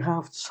 So if you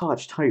have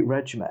such tight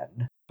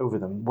regimen over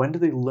them, when do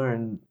they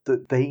learn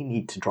that they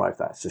need to drive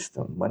that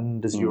system? When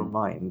does your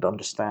mind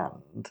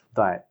understand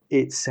that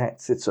it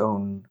sets its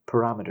own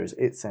parameters,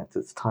 it sets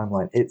its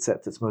timeline, it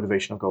sets its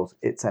motivational goals,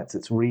 it sets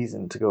its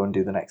reason to go and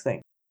do the next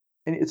thing?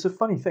 And it's a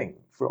funny thing,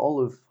 for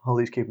all of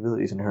Holly's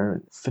capabilities and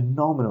her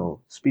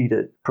phenomenal speed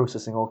at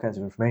processing all kinds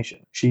of information,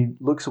 she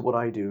looks at what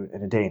I do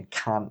in a day and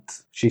can't.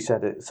 She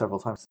said it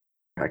several times.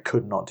 I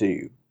could not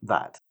do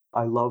that.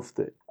 I love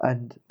that.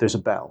 And there's a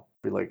bell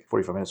every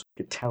 45 minutes.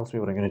 It tells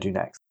me what I'm going to do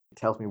next. It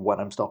tells me when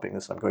I'm stopping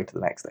this and I'm going to the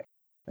next thing.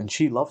 And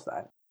she loves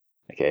that.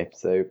 Okay,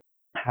 so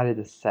how did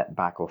a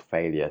setback or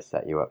failure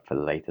set you up for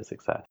later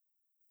success?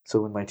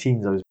 So in my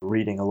teens, I was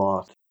reading a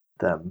lot,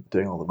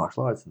 doing all the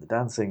martial arts and the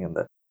dancing and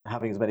the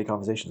having as many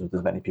conversations with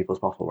as many people as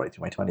possible right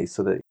through my 20s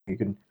so that you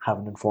can have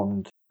an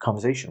informed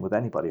conversation with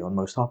anybody on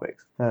most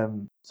topics.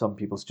 Some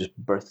people's just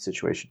birth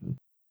situation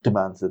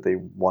demands that they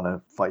want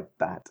to fight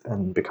that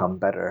and become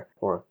better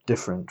or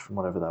different from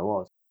whatever that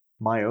was.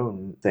 My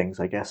own things,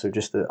 I guess, are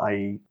just that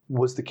I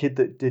was the kid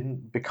that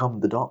didn't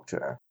become the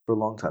doctor for a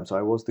long time. So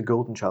I was the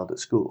golden child at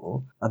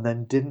school and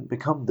then didn't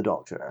become the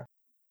doctor.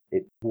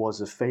 It was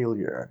a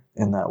failure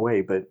in that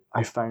way, but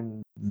I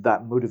found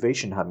that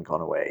motivation hadn't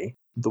gone away.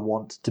 The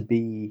want to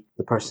be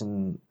the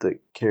person that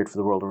cared for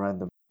the world around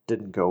them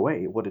didn't go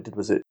away. What it did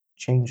was it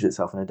changed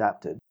itself and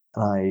adapted.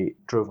 And I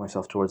drove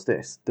myself towards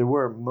this. There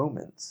were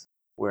moments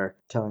where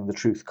telling the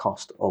truth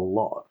cost a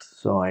lot.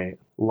 So I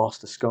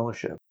lost a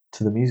scholarship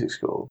to the music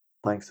school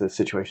thanks to the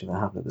situation that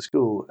happened at the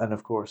school. And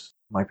of course,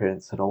 my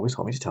parents had always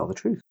told me to tell the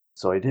truth.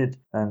 So I did,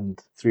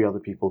 and 3 other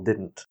people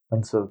didn't.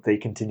 And so they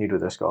continued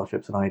with their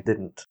scholarships, and I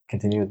didn't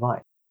continue with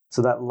mine.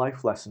 So that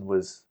life lesson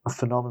was a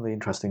phenomenally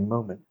interesting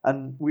moment.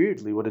 And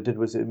weirdly, what it did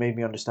was it made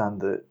me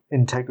understand that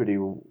integrity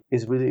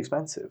is really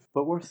expensive,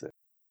 but worth it.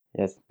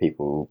 Yes,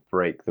 people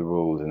break the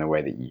rules in a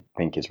way that you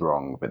think is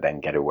wrong, but then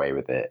get away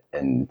with it.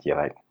 And you're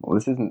like, well,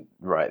 this isn't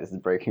right. This is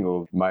breaking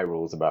all my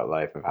rules about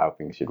life of how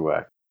things should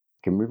work.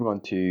 Okay, moving on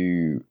to,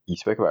 you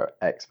spoke about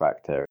X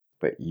Factor,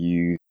 but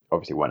you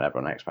obviously weren't ever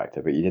on X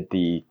Factor, but you did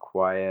the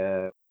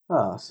choir.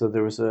 So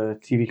there was a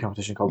TV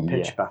competition called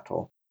Pitch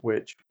Battle,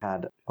 which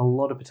had a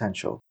lot of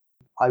potential.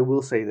 I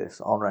will say this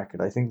on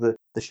record. I think that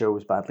the show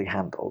was badly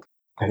handled.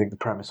 I think the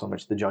premise on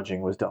which the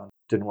judging was done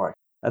didn't work.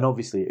 And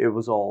obviously, it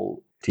was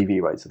all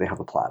TV, right? So they have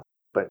a plan.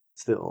 But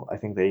still, I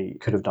think they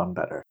could have done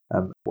better.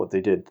 What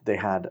they did, they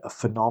had a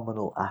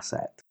phenomenal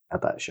asset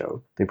at that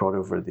show. They brought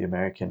over the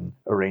American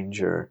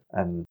arranger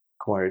and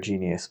choir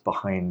genius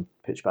behind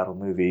Pitch Battle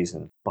movies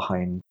and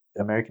behind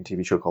an American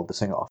TV show called The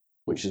Sing-Off,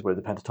 which is where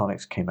the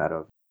Pentatonics came out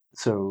of.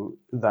 So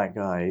that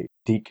guy,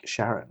 Deke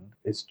Sharon,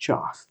 is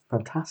just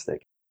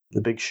fantastic.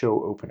 The big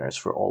show openers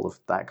for all of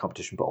that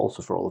competition, but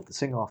also for all of the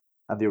sing-off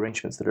and the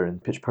arrangements that are in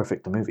Pitch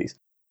Perfect, the movies.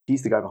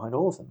 He's the guy behind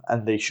all of them.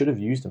 And they should have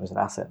used him as an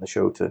asset in the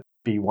show to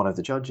be one of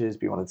the judges,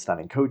 be one of the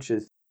standing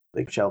coaches.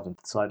 They shelved him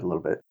to the side a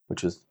little bit,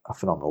 which was a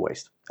phenomenal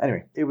waste.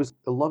 Anyway, it was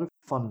a lot of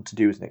fun to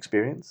do as an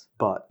experience,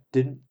 but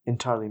didn't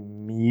entirely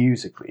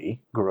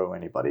musically grow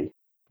anybody.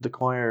 The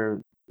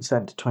choir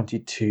sent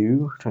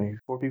 24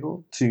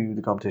 people to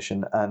the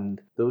competition,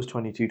 and those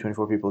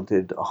 24 people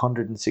did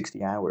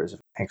 160 hours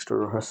of extra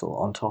rehearsal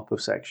on top of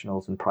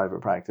sectionals and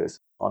private practice,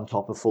 on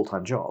top of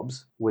full-time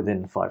jobs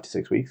within 5 to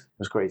 6 weeks. It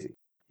was crazy.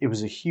 It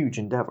was a huge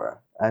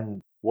endeavor,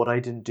 and what I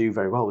didn't do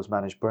very well was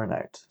manage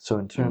burnout. So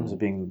in terms of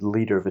being the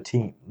leader of a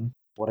team,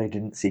 what I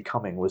didn't see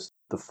coming was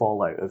the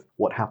fallout of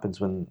what happens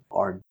when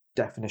our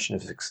definition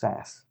of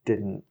success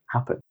didn't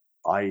happen.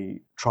 I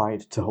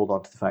tried to hold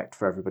on to the fact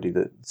for everybody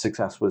that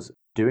success was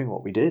doing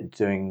what we did,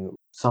 doing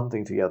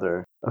something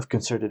together of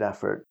concerted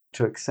effort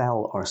to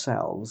excel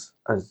ourselves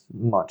as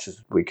much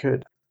as we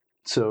could.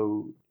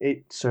 So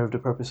it served a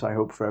purpose, I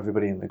hope, for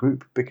everybody in the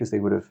group, because they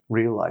would have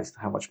realized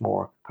how much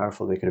more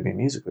powerful they could have been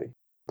musically.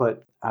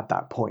 But at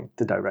that point,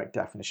 the direct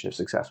definition of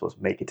success was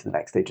make it to the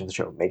next stage of the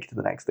show, make it to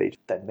the next stage,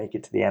 then make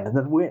it to the end, and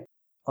then win.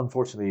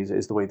 Unfortunately,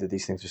 is the way that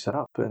these things are set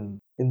up. And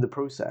in the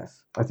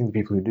process, I think the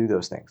people who do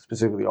those things,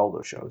 specifically all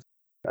those shows,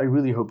 I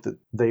really hope that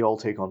they all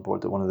take on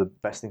board that one of the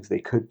best things they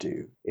could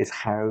do is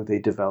how they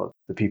develop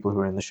the people who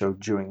are in the show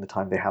during the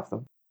time they have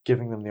them,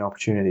 giving them the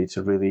opportunity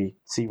to really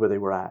see where they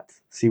were at,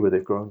 see where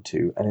they've grown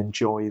to, and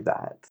enjoy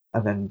that,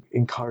 and then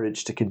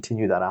encouraged to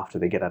continue that after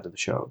they get out of the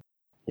show.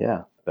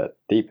 Yeah, but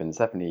deep, and it's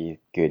definitely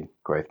good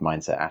growth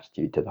mindset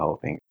attitude to the whole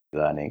thing,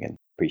 learning and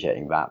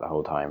appreciating that the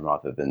whole time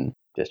rather than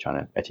just trying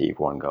to achieve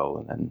one goal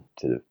and then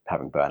sort of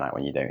having burnout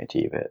when you don't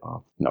achieve it,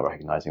 or not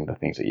recognizing the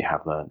things that you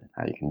have learned and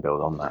how you can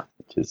build on that,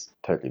 which is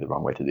totally the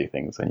wrong way to do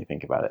things when you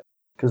think about it.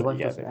 Because life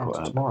doesn't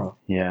end tomorrow.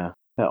 Yeah.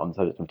 On the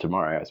subject of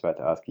tomorrow, I was about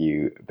to ask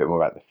you a bit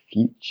more about the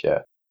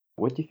future.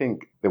 What do you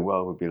think the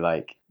world would be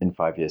like in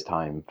 5 years'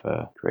 time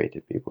for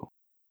creative people?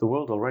 The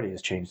world already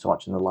has changed so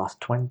much in the last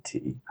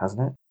 20,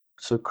 hasn't it?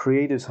 So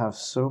creatives have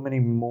so many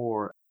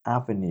more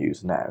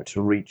avenues now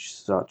to reach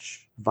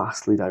such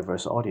vastly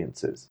diverse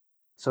audiences.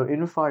 So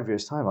in 5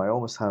 years' time, I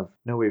almost have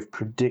no way of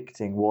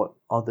predicting what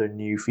other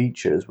new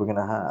features we're going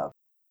to have.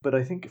 But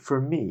I think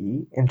for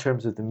me, in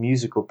terms of the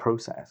musical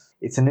process,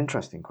 it's an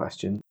interesting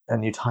question.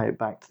 And you tie it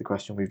back to the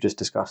question we've just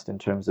discussed in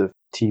terms of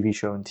TV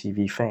show and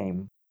TV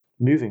fame.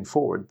 Moving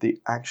forward, the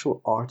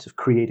actual art of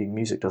creating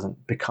music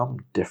doesn't become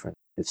different.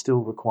 It still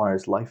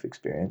requires life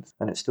experience,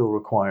 and it still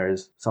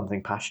requires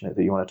something passionate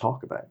that you want to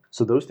talk about.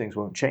 So those things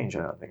won't change,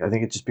 I don't think. I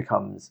think it just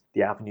becomes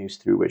the avenues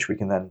through which we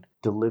can then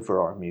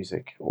deliver our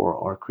music or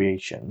our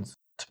creations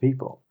to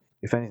people.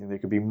 If anything, there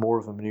could be more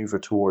of a maneuver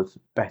towards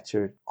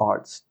better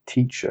arts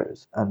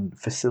teachers and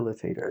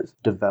facilitators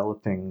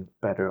developing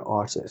better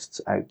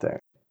artists out there.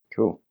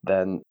 Cool.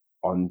 Then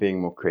on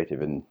being more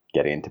creative and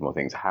getting into more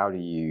things, how do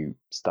you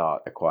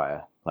start a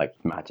choir? Like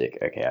magic,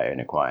 okay, I own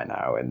a choir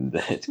now and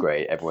it's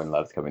great. Everyone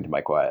loves coming to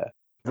my choir.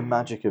 The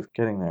magic of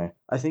getting there.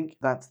 I think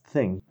that's the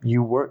thing.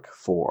 You work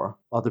for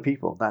other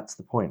people. That's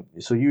the point.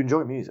 So you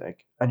enjoy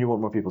music and you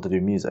want more people to do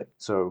music.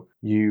 So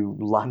you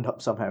land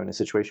up somehow in a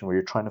situation where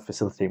you're trying to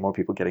facilitate more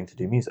people getting to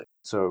do music.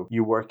 So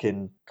you work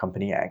in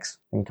company X,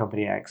 and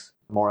company X,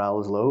 morale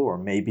is low, or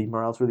maybe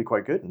morale's really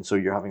quite good. And so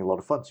you're having a lot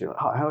of fun. So you're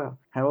like, oh,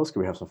 how else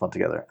can we have some fun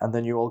together? And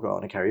then you all go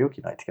on a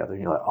karaoke night together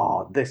and you're like,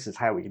 oh, this is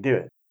how we can do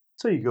it.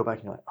 So you go back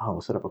and you're like, oh,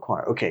 we'll set up a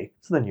choir. Okay.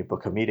 So then you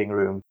book a meeting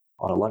room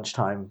on a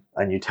lunchtime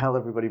and you tell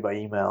everybody by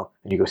email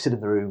and you go sit in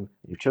the room,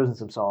 you've chosen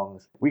some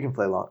songs, we can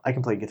play along, I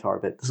can play guitar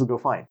a bit, this will go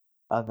fine.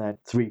 And then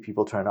 3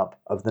 people turn up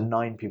of the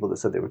 9 people that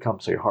said they would come,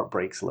 so your heart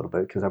breaks a little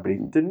bit because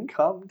everybody didn't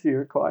come to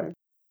your choir.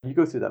 You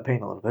go through that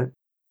pain a little bit,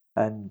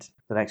 and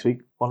the next week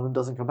one of them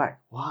doesn't come back.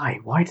 Why?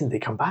 Why didn't they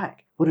come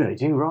back? What did I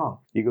do wrong?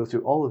 You go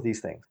through all of these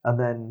things, and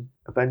then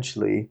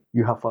eventually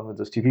you have fun with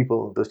those 2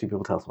 people, those 2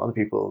 people tell some other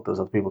people, those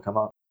other people come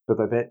up. Bit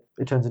by bit,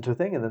 it turns into a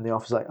thing, and then the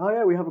office is like, oh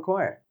yeah, we have a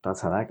choir.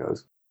 That's how that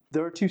goes.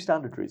 There are 2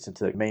 standard routes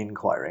into main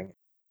choiring.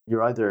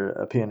 You're either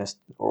a pianist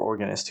or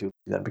organist who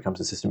then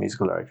becomes assistant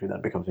musical director, who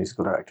then becomes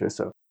musical director.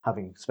 So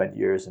having spent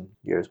years and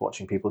years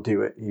watching people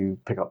do it, you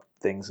pick up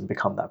things and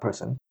become that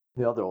person.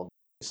 The other one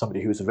is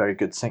somebody who's a very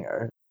good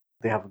singer.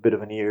 They have a bit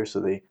of an ear, so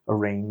they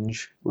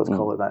arrange, let's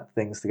call it that,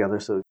 things together.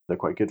 So they're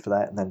quite good for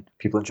that. And then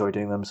people enjoy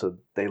doing them, so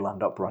they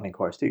land up running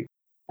choirs too.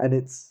 And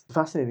it's a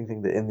fascinating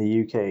thing that in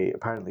the UK,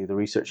 apparently the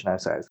research now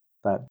says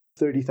that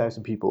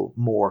 30,000 people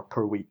more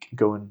per week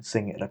go and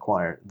sing in a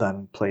choir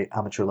than play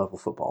amateur level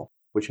football,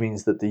 which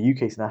means that the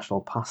UK's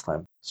national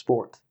pastime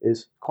sport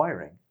is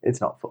choiring.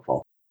 It's not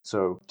football.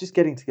 So just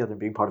getting together and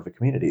being part of a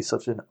community is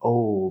such an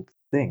old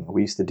thing.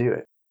 We used to do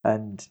it.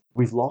 And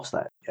we've lost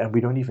that. And we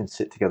don't even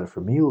sit together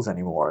for meals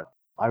anymore.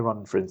 I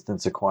run, for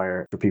instance, a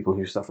choir for people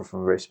who suffer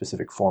from a very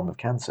specific form of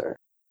cancer.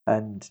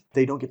 And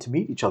they don't get to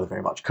meet each other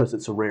very much because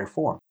it's a rare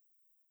form.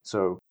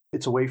 So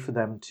it's a way for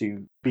them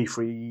to be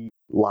free,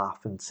 laugh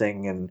and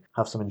sing and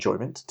have some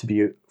enjoyment, to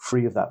be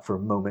free of that for a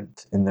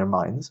moment in their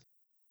minds.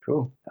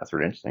 Cool. That's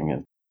really interesting.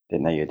 And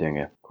didn't know you were doing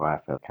a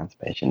choir for cancer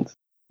patients.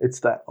 It's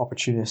that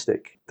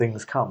opportunistic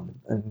things come,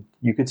 and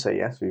you could say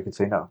yes or you could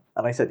say no.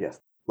 And I said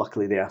yes.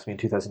 Luckily, they asked me in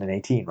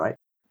 2018, right?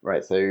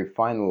 Right. So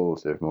final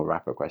sort of more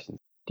wrap-up questions.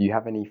 Do you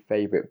have any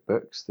favourite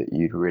books that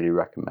you'd really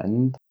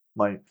recommend?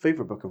 My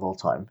favourite book of all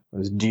time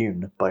was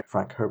Dune by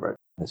Frank Herbert.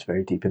 It's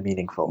very deep and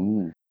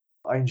meaningful.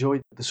 I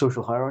enjoyed the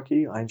social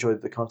hierarchy. I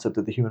enjoyed the concept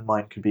that the human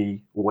mind could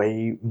be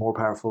way more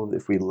powerful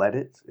if we let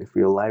it, if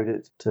we allowed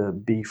it to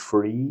be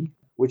free.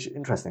 Which,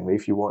 interestingly,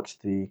 if you watch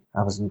the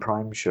Amazon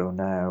Prime show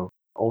now,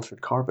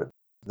 Altered Carbon,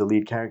 the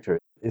lead character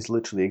is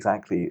literally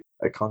exactly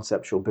a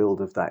conceptual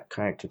build of that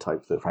character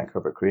type that Frank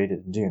Herbert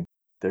created in Dune.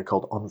 They're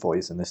called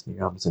envoys in this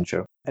new Amazon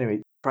show.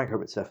 Anyway, Frank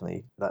Herbert's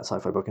definitely that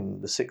sci-fi book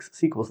and the 6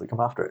 sequels that come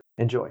after it.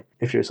 Enjoy,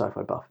 if you're a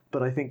sci-fi buff.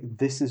 But I think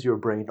This Is Your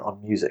Brain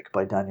on Music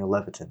by Daniel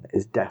Levitin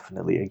is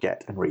definitely a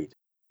get and read.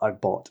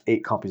 I've bought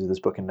 8 copies of this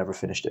book and never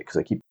finished it because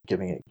I keep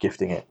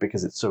gifting it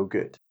because it's so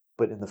good.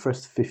 But in the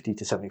first 50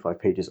 to 75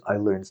 pages, I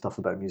learned stuff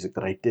about music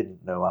that I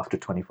didn't know after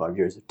 25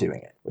 years of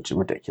doing it, which is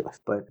ridiculous.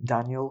 But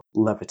Daniel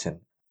Levitin,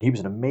 he was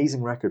an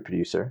amazing record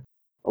producer.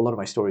 A lot of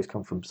my stories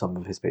come from some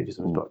of his pages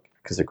of his book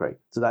because they're great.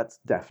 So that's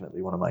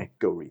definitely one of my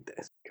go read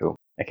this. Cool.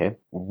 Okay.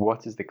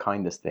 What is the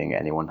kindest thing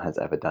anyone has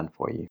ever done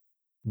for you?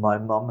 My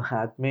mum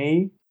had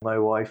me. My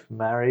wife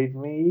married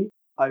me.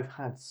 I've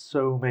had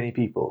so many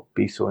people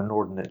be so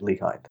inordinately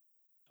kind.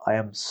 I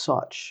am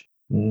such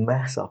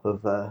mess up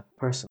of a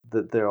person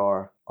that there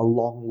are a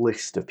long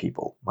list of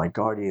people, my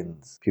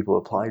guardians, people who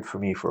applied for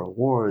me for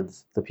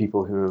awards, the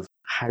people who have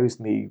housed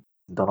me,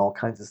 done all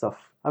kinds of stuff.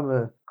 I'm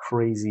a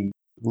crazy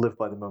live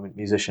by the moment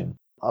musician.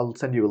 I'll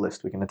send you a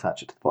list. We can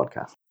attach it to the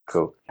podcast.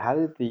 Cool. How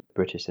did the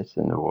British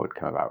Citizen Award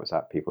come about? Was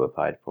that people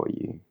applied for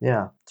you?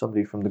 Yeah,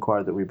 somebody from the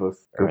choir that we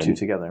both go to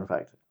together, in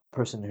fact. A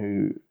person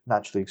who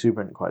naturally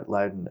exuberant, quite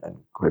loud and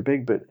quite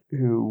big, but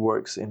who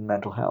works in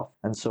mental health.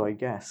 And so I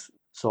guess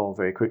saw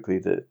very quickly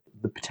that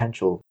the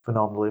potential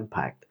phenomenal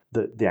impact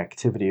that the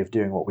activity of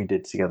doing what we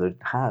did together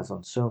has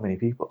on so many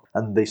people.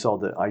 And they saw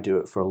that I do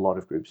it for a lot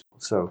of groups.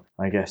 So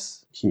I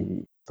guess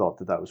he thought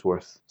that that was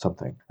worth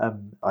something.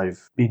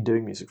 I've been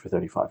doing music for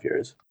 35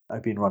 years.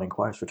 I've been running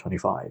choirs for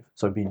 25.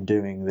 So I've been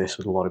doing this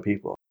with a lot of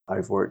people.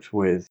 I've worked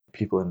with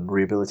people in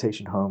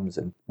rehabilitation homes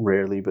and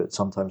rarely, but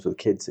sometimes with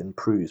kids in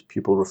PRUs,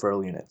 pupil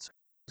referral units.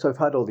 So I've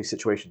had all these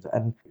situations,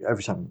 and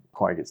every time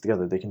choir gets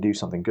together, they can do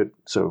something good.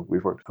 So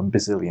we've worked on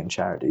bazillion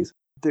charities.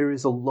 There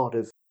is a lot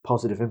of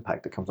positive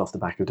impact that comes off the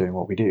back of doing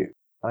what we do.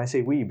 And I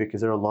say we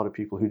because there are a lot of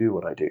people who do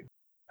what I do.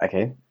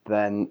 Okay,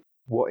 then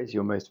what is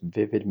your most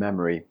vivid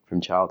memory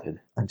from childhood?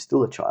 I'm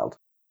still a child.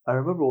 I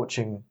remember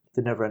watching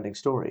The Never-Ending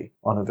Story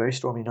on a very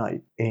stormy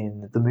night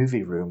in the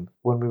movie room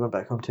when we went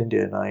back home to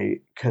India, and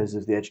because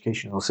of the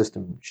educational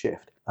system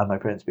shift and my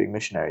parents being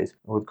missionaries,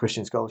 with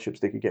Christian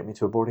scholarships, they could get me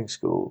to a boarding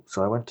school.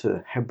 So I went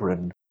to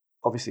Hebron.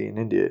 Obviously in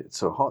India, it's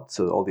so hot,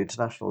 so all the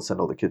internationals send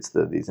all the kids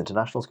to these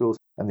international schools,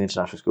 and the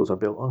international schools are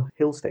built on a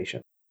hill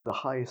station. The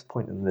highest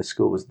point in this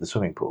school was the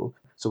swimming pool.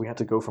 So we had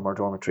to go from our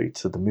dormitory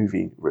to the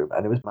movie room,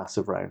 and it was a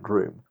massive round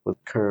room with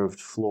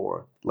curved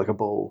floor, like a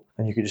bowl,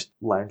 and you could just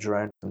lounge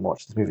around and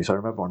watch this movie. So I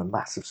remember on a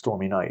massive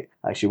stormy night,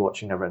 actually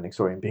watching Neverending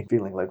Story and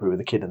feeling like we were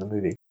the kid in the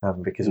movie,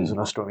 because it was on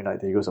a stormy night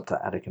that he goes up to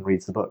the attic and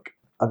reads the book,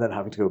 and then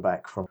having to go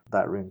back from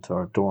that room to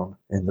our dorm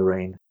in the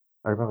rain.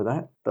 I remember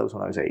that. That was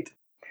when I was 8.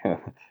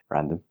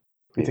 Random.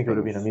 You'd think it would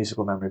have been a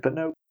musical memory, but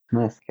no.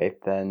 Nice. Okay,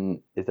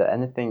 then is there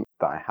anything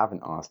that I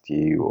haven't asked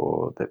you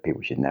or that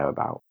people should know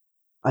about?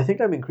 I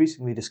think I'm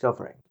increasingly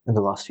discovering in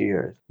the last few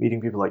years,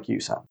 meeting people like you,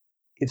 Sam.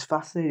 It's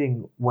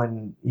fascinating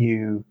when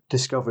you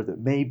discover that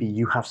maybe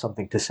you have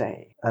something to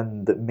say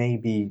and that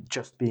maybe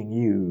just being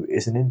you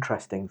is an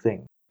interesting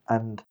thing.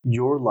 And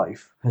your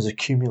life has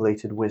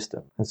accumulated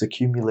wisdom, has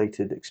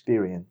accumulated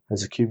experience,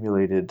 has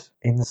accumulated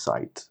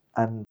insight.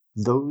 And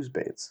those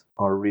bits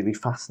are really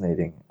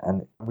fascinating.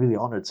 And I'm really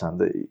honoured, Sam,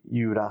 that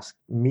you would ask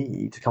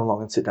me to come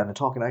along and sit down and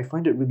talk. And I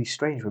find it really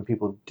strange when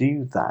people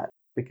do that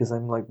because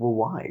I'm like, well,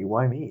 why?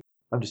 Why me?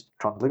 I'm just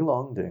trundling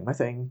along, doing my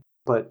thing.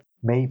 But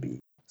maybe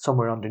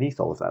somewhere underneath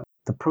all of that,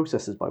 the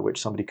processes by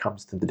which somebody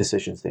comes to the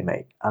decisions they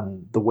make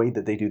and the way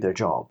that they do their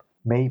job,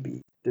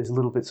 maybe there's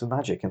little bits of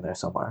magic in there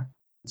somewhere.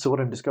 So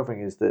what I'm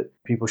discovering is that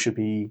people should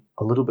be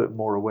a little bit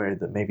more aware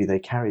that maybe they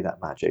carry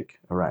that magic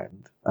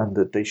around and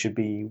that they should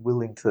be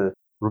willing to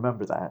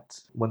remember that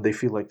when they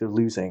feel like they're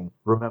losing,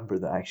 remember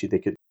that actually they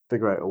could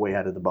figure out a way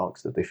out of the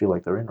box that they feel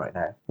like they're in right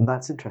now. And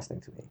that's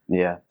interesting to me.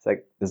 Yeah, it's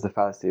like there's the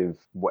fallacy of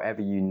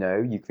whatever you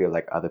know, you feel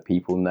like other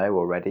people know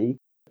already.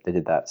 They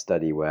did that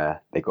study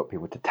where they got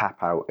people to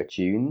tap out a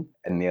tune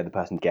and the other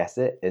person guess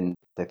it. And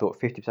they thought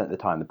 50% of the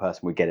time the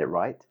person would get it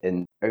right.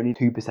 And only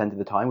 2% of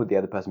the time would the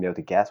other person be able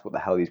to guess what the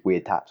hell these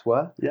weird taps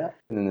were. Yeah.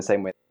 And in the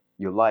same way,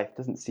 your life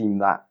doesn't seem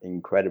that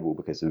incredible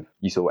because of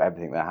you saw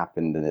everything that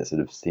happened and it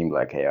sort of seemed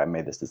like, hey, I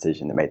made this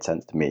decision. It made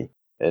sense to me.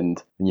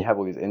 And you have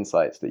all these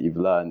insights that you've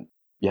learned.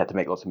 You had to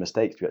make lots of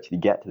mistakes to actually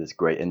get to this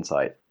great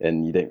insight.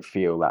 And you don't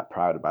feel that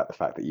proud about the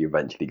fact that you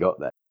eventually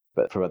got there.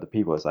 But for other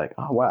people, it's like,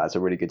 oh, wow, that's a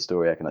really good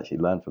story. I can actually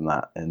learn from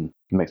that. And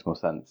it makes more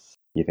sense.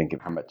 You think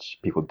of how much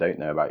people don't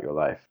know about your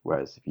life.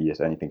 Whereas if you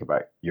just only think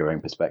about your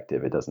own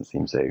perspective, it doesn't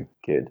seem so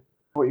good.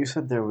 What you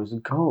said there was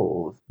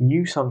gold.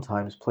 You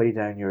sometimes play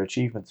down your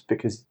achievements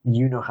because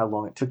you know how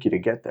long it took you to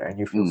get there and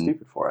you feel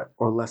stupid for it.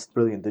 Or less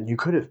brilliant than you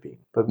could have been.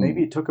 But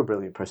maybe it took a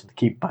brilliant person to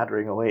keep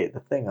battering away at the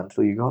thing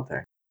until you got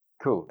there.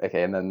 Cool.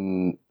 Okay, and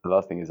then the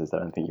last thing is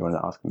there anything you want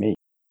to ask me?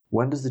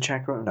 When does the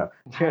check run? No.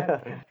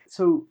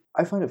 So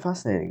I find it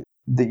fascinating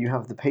that you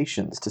have the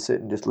patience to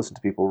sit and just listen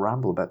to people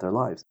ramble about their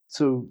lives.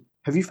 So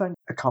have you found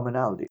a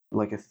commonality,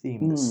 like a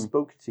theme that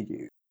spoke to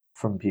you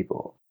from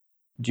people?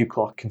 Do you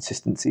clock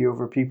consistency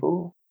over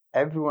people?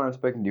 everyone I've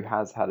spoken to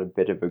has had a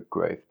bit of a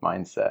growth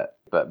mindset,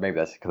 but maybe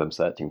that's because I'm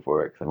searching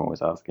for it, because I'm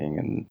always asking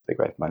in the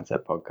Growth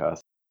Mindset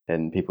podcast.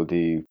 And people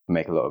do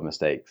make a lot of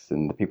mistakes,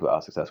 and the people that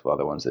are successful are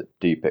the ones that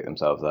do pick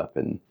themselves up,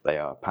 and they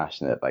are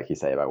passionate, like you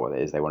say, about what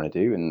it is they want to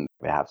do, and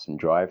they have some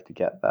drive to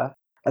get there.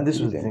 And this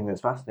was the thing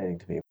that's fascinating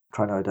to me,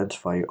 trying to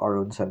identify our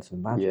own sense of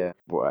magic. Yeah,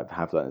 what I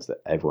have learned is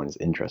that everyone is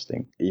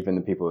interesting. Even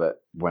the people that,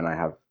 when I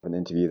have an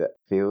interview that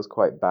feels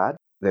quite bad,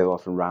 they'll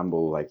often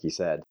ramble, like you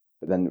said.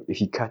 But then if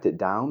you cut it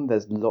down,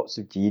 there's lots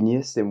of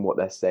genius in what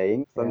they're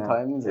saying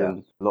sometimes. Yeah.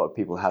 And a lot of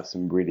people have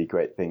some really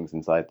great things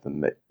inside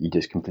them that you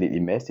just completely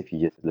miss if you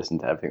just listen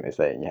to everything they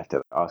say and you have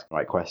to ask the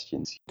right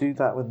questions. Do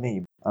that with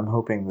me. I'm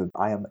hoping that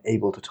I am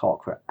able to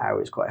talk for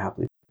hours quite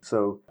happily.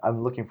 So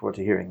I'm looking forward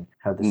to hearing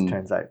how this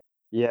turns out.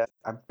 Yeah,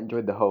 I've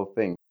enjoyed the whole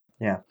thing.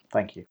 Yeah,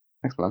 thank you.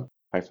 Thanks, man.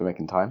 Thanks for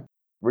making time.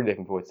 Really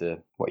looking forward to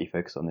what you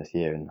focus on this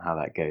year and how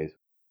that goes.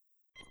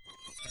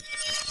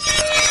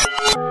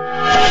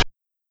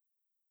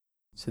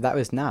 So that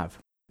was Nav.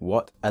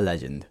 What a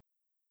legend.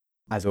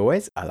 As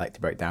always, I like to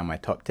break down my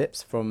top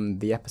tips from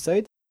the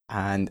episode,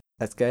 and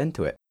let's get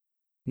into it.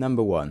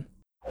 Number 1.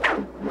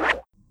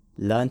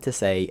 Learn to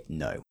say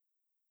no.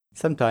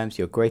 Sometimes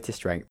your greatest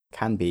strength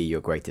can be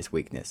your greatest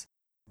weakness.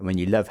 And when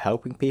you love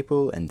helping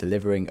people and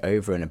delivering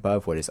over and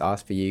above what is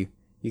asked for you,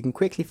 you can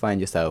quickly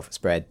find yourself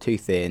spread too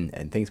thin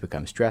and things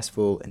become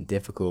stressful and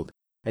difficult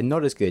and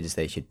not as good as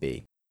they should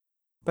be.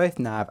 Both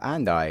Nav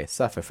and I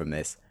suffer from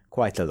this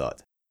quite a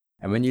lot.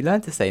 And when you learn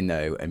to say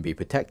no and be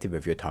protective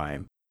of your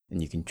time,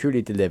 and you can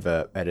truly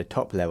deliver at a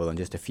top level on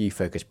just a few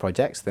focused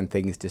projects, then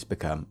things just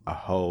become a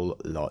whole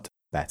lot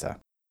better.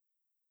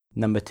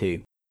 Number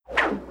 2.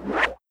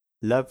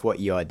 Love what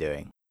you are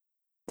doing.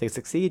 To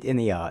succeed in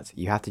the arts,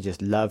 you have to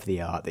just love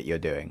the art that you're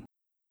doing.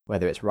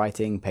 Whether it's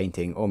writing,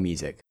 painting, or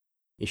music.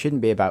 It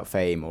shouldn't be about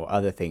fame or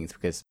other things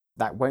because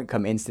that won't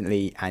come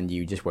instantly and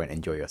you just won't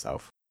enjoy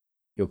yourself.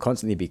 You'll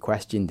constantly be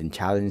questioned and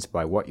challenged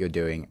by what you're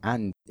doing,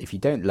 and if you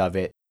don't love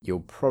it, you'll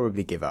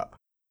probably give up.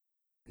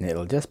 And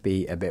it'll just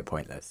be a bit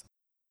pointless.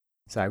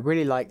 So I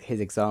really liked his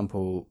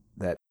example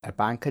that a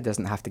banker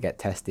doesn't have to get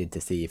tested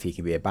to see if he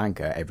can be a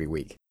banker every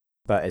week.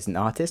 But as an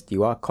artist,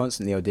 you are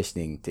constantly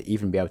auditioning to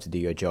even be able to do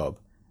your job,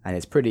 and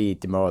it's pretty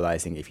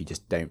demoralizing if you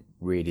just don't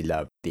really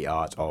love the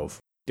art of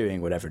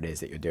doing whatever it is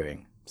that you're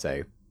doing.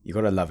 So you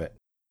gotta love it.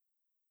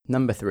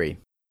 Number 3.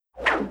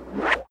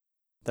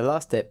 The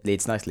last tip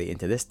leads nicely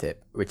into this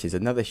tip, which is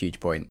another huge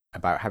point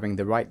about having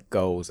the right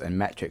goals and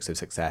metrics of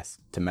success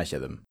to measure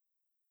them.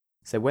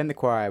 So when the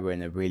choir were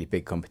in a really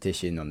big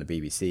competition on the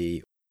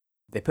BBC,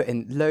 they put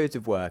in loads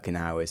of work and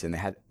hours and they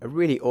had a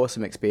really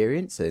awesome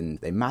experience and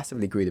they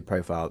massively grew the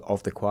profile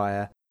of the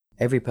choir.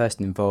 Every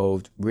person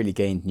involved really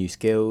gained new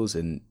skills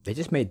and they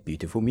just made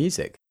beautiful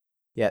music.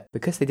 Yet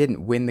because they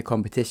didn't win the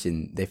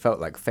competition, they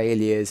felt like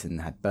failures and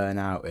had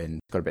burnout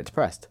and got a bit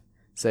depressed.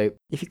 So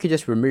if you could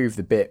just remove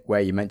the bit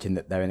where you mentioned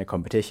that they're in a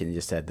competition and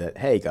just said that,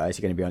 hey guys,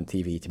 you're going to be on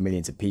TV to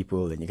millions of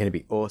people and you're going to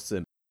be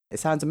awesome. It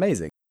sounds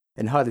amazing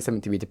and hardly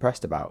something to be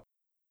depressed about.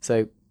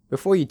 So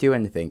before you do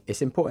anything,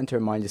 it's important to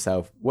remind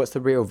yourself what's the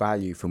real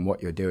value from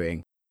what you're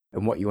doing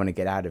and what you want to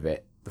get out of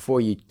it before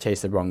you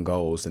chase the wrong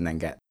goals and then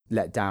get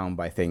let down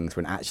by things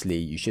when actually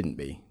you shouldn't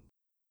be.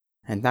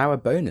 And now a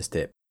bonus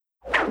tip.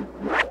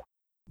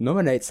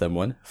 Nominate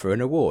someone for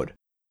an award.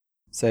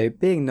 So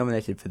being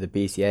nominated for the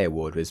BCA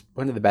award was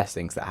one of the best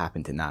things that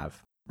happened to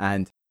Nav,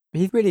 and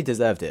he really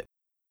deserved it.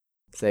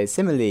 So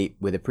similarly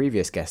with a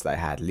previous guest that I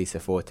had, Lisa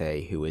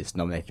Forte, who was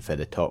nominated for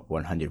the top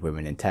 100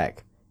 women in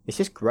tech, it's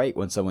just great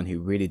when someone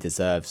who really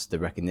deserves the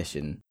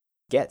recognition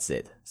gets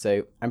it.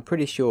 So I'm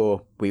pretty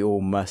sure we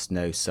all must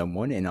know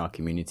someone in our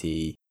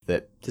community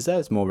that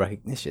deserves more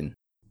recognition.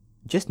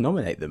 Just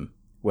nominate them,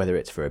 whether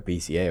it's for a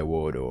BCA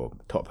award or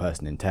top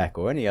person in tech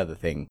or any other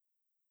thing.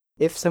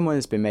 If someone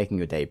has been making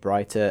your day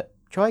brighter,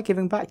 try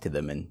giving back to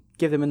them and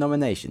give them a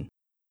nomination.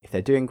 If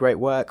they're doing great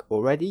work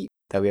already,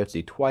 they'll be able to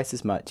do twice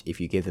as much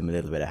if you give them a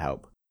little bit of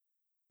help.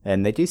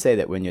 And they do say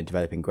that when you're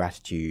developing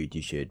gratitude,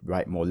 you should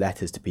write more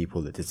letters to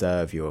people that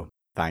deserve your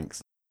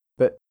thanks.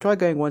 But try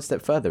going one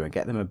step further and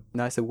get them a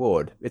nice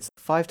award. It's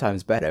 5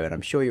 times better, and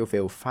I'm sure you'll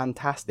feel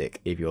fantastic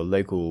if your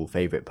local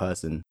favourite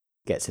person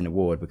gets an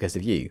award because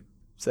of you.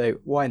 So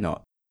why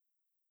not?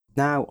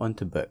 Now on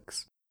to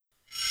books.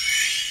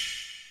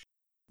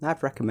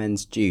 Nav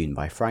recommends Dune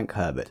by Frank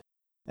Herbert.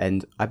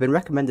 And I've been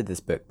recommended this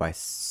book by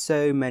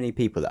so many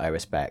people that I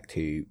respect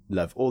who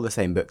love all the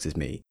same books as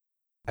me.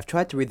 I've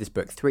tried to read this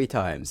book 3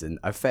 times and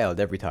I've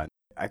failed every time.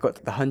 I got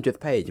to the 100th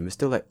page and was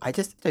still like, I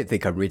just don't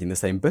think I'm reading the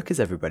same book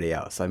as everybody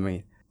else. I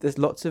mean, there's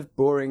lots of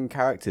boring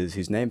characters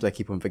whose names I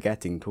keep on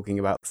forgetting talking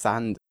about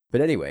sand.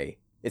 But anyway,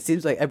 it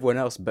seems like everyone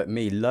else but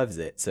me loves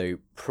it, so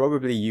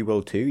probably you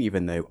will too,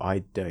 even though I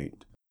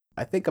don't.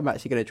 I think I'm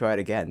actually going to try it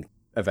again,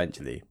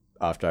 eventually,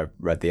 after I've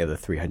read the other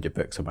 300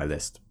 books on my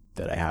list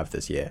that I have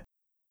this year.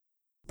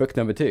 Book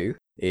number 2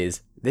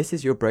 is This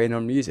Is Your Brain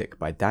on Music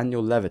by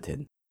Daniel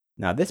Levitin.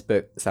 Now this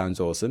book sounds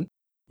awesome.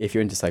 If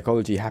you're into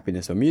psychology,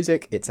 happiness or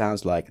music, it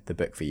sounds like the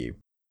book for you.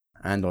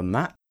 And on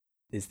that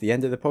is the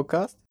end of the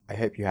podcast. I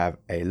hope you have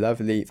a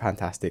lovely,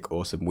 fantastic,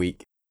 awesome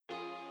week.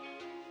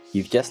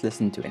 You've just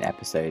listened to an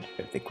episode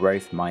of the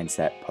Growth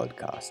Mindset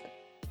podcast.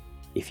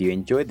 If you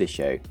enjoyed the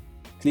show,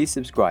 please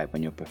subscribe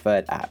on your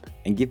preferred app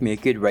and give me a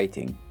good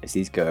rating, as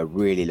these go a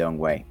really long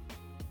way.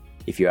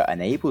 If you are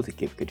unable to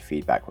give good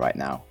feedback right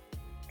now,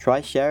 try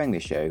sharing the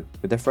show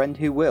with a friend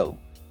who will,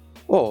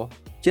 or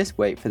just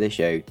wait for the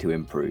show to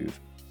improve.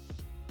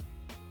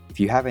 If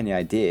you have any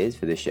ideas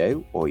for the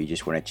show or you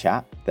just want to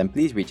chat, then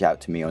please reach out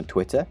to me on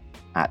Twitter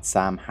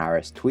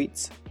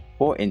 @SamHarrisTweets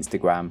or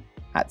Instagram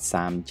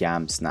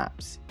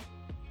 @SamJamSnaps.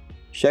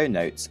 Show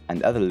notes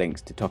and other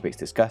links to topics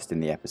discussed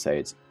in the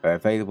episodes are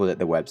available at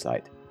the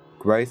website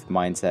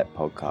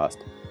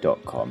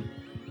growthmindsetpodcast.com.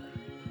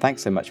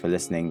 Thanks so much for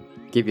listening.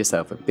 Give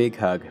yourself a big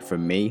hug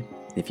from me.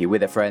 If you're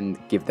with a friend,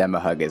 give them a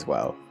hug as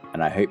well.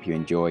 And I hope you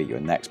enjoy your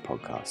next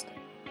podcast.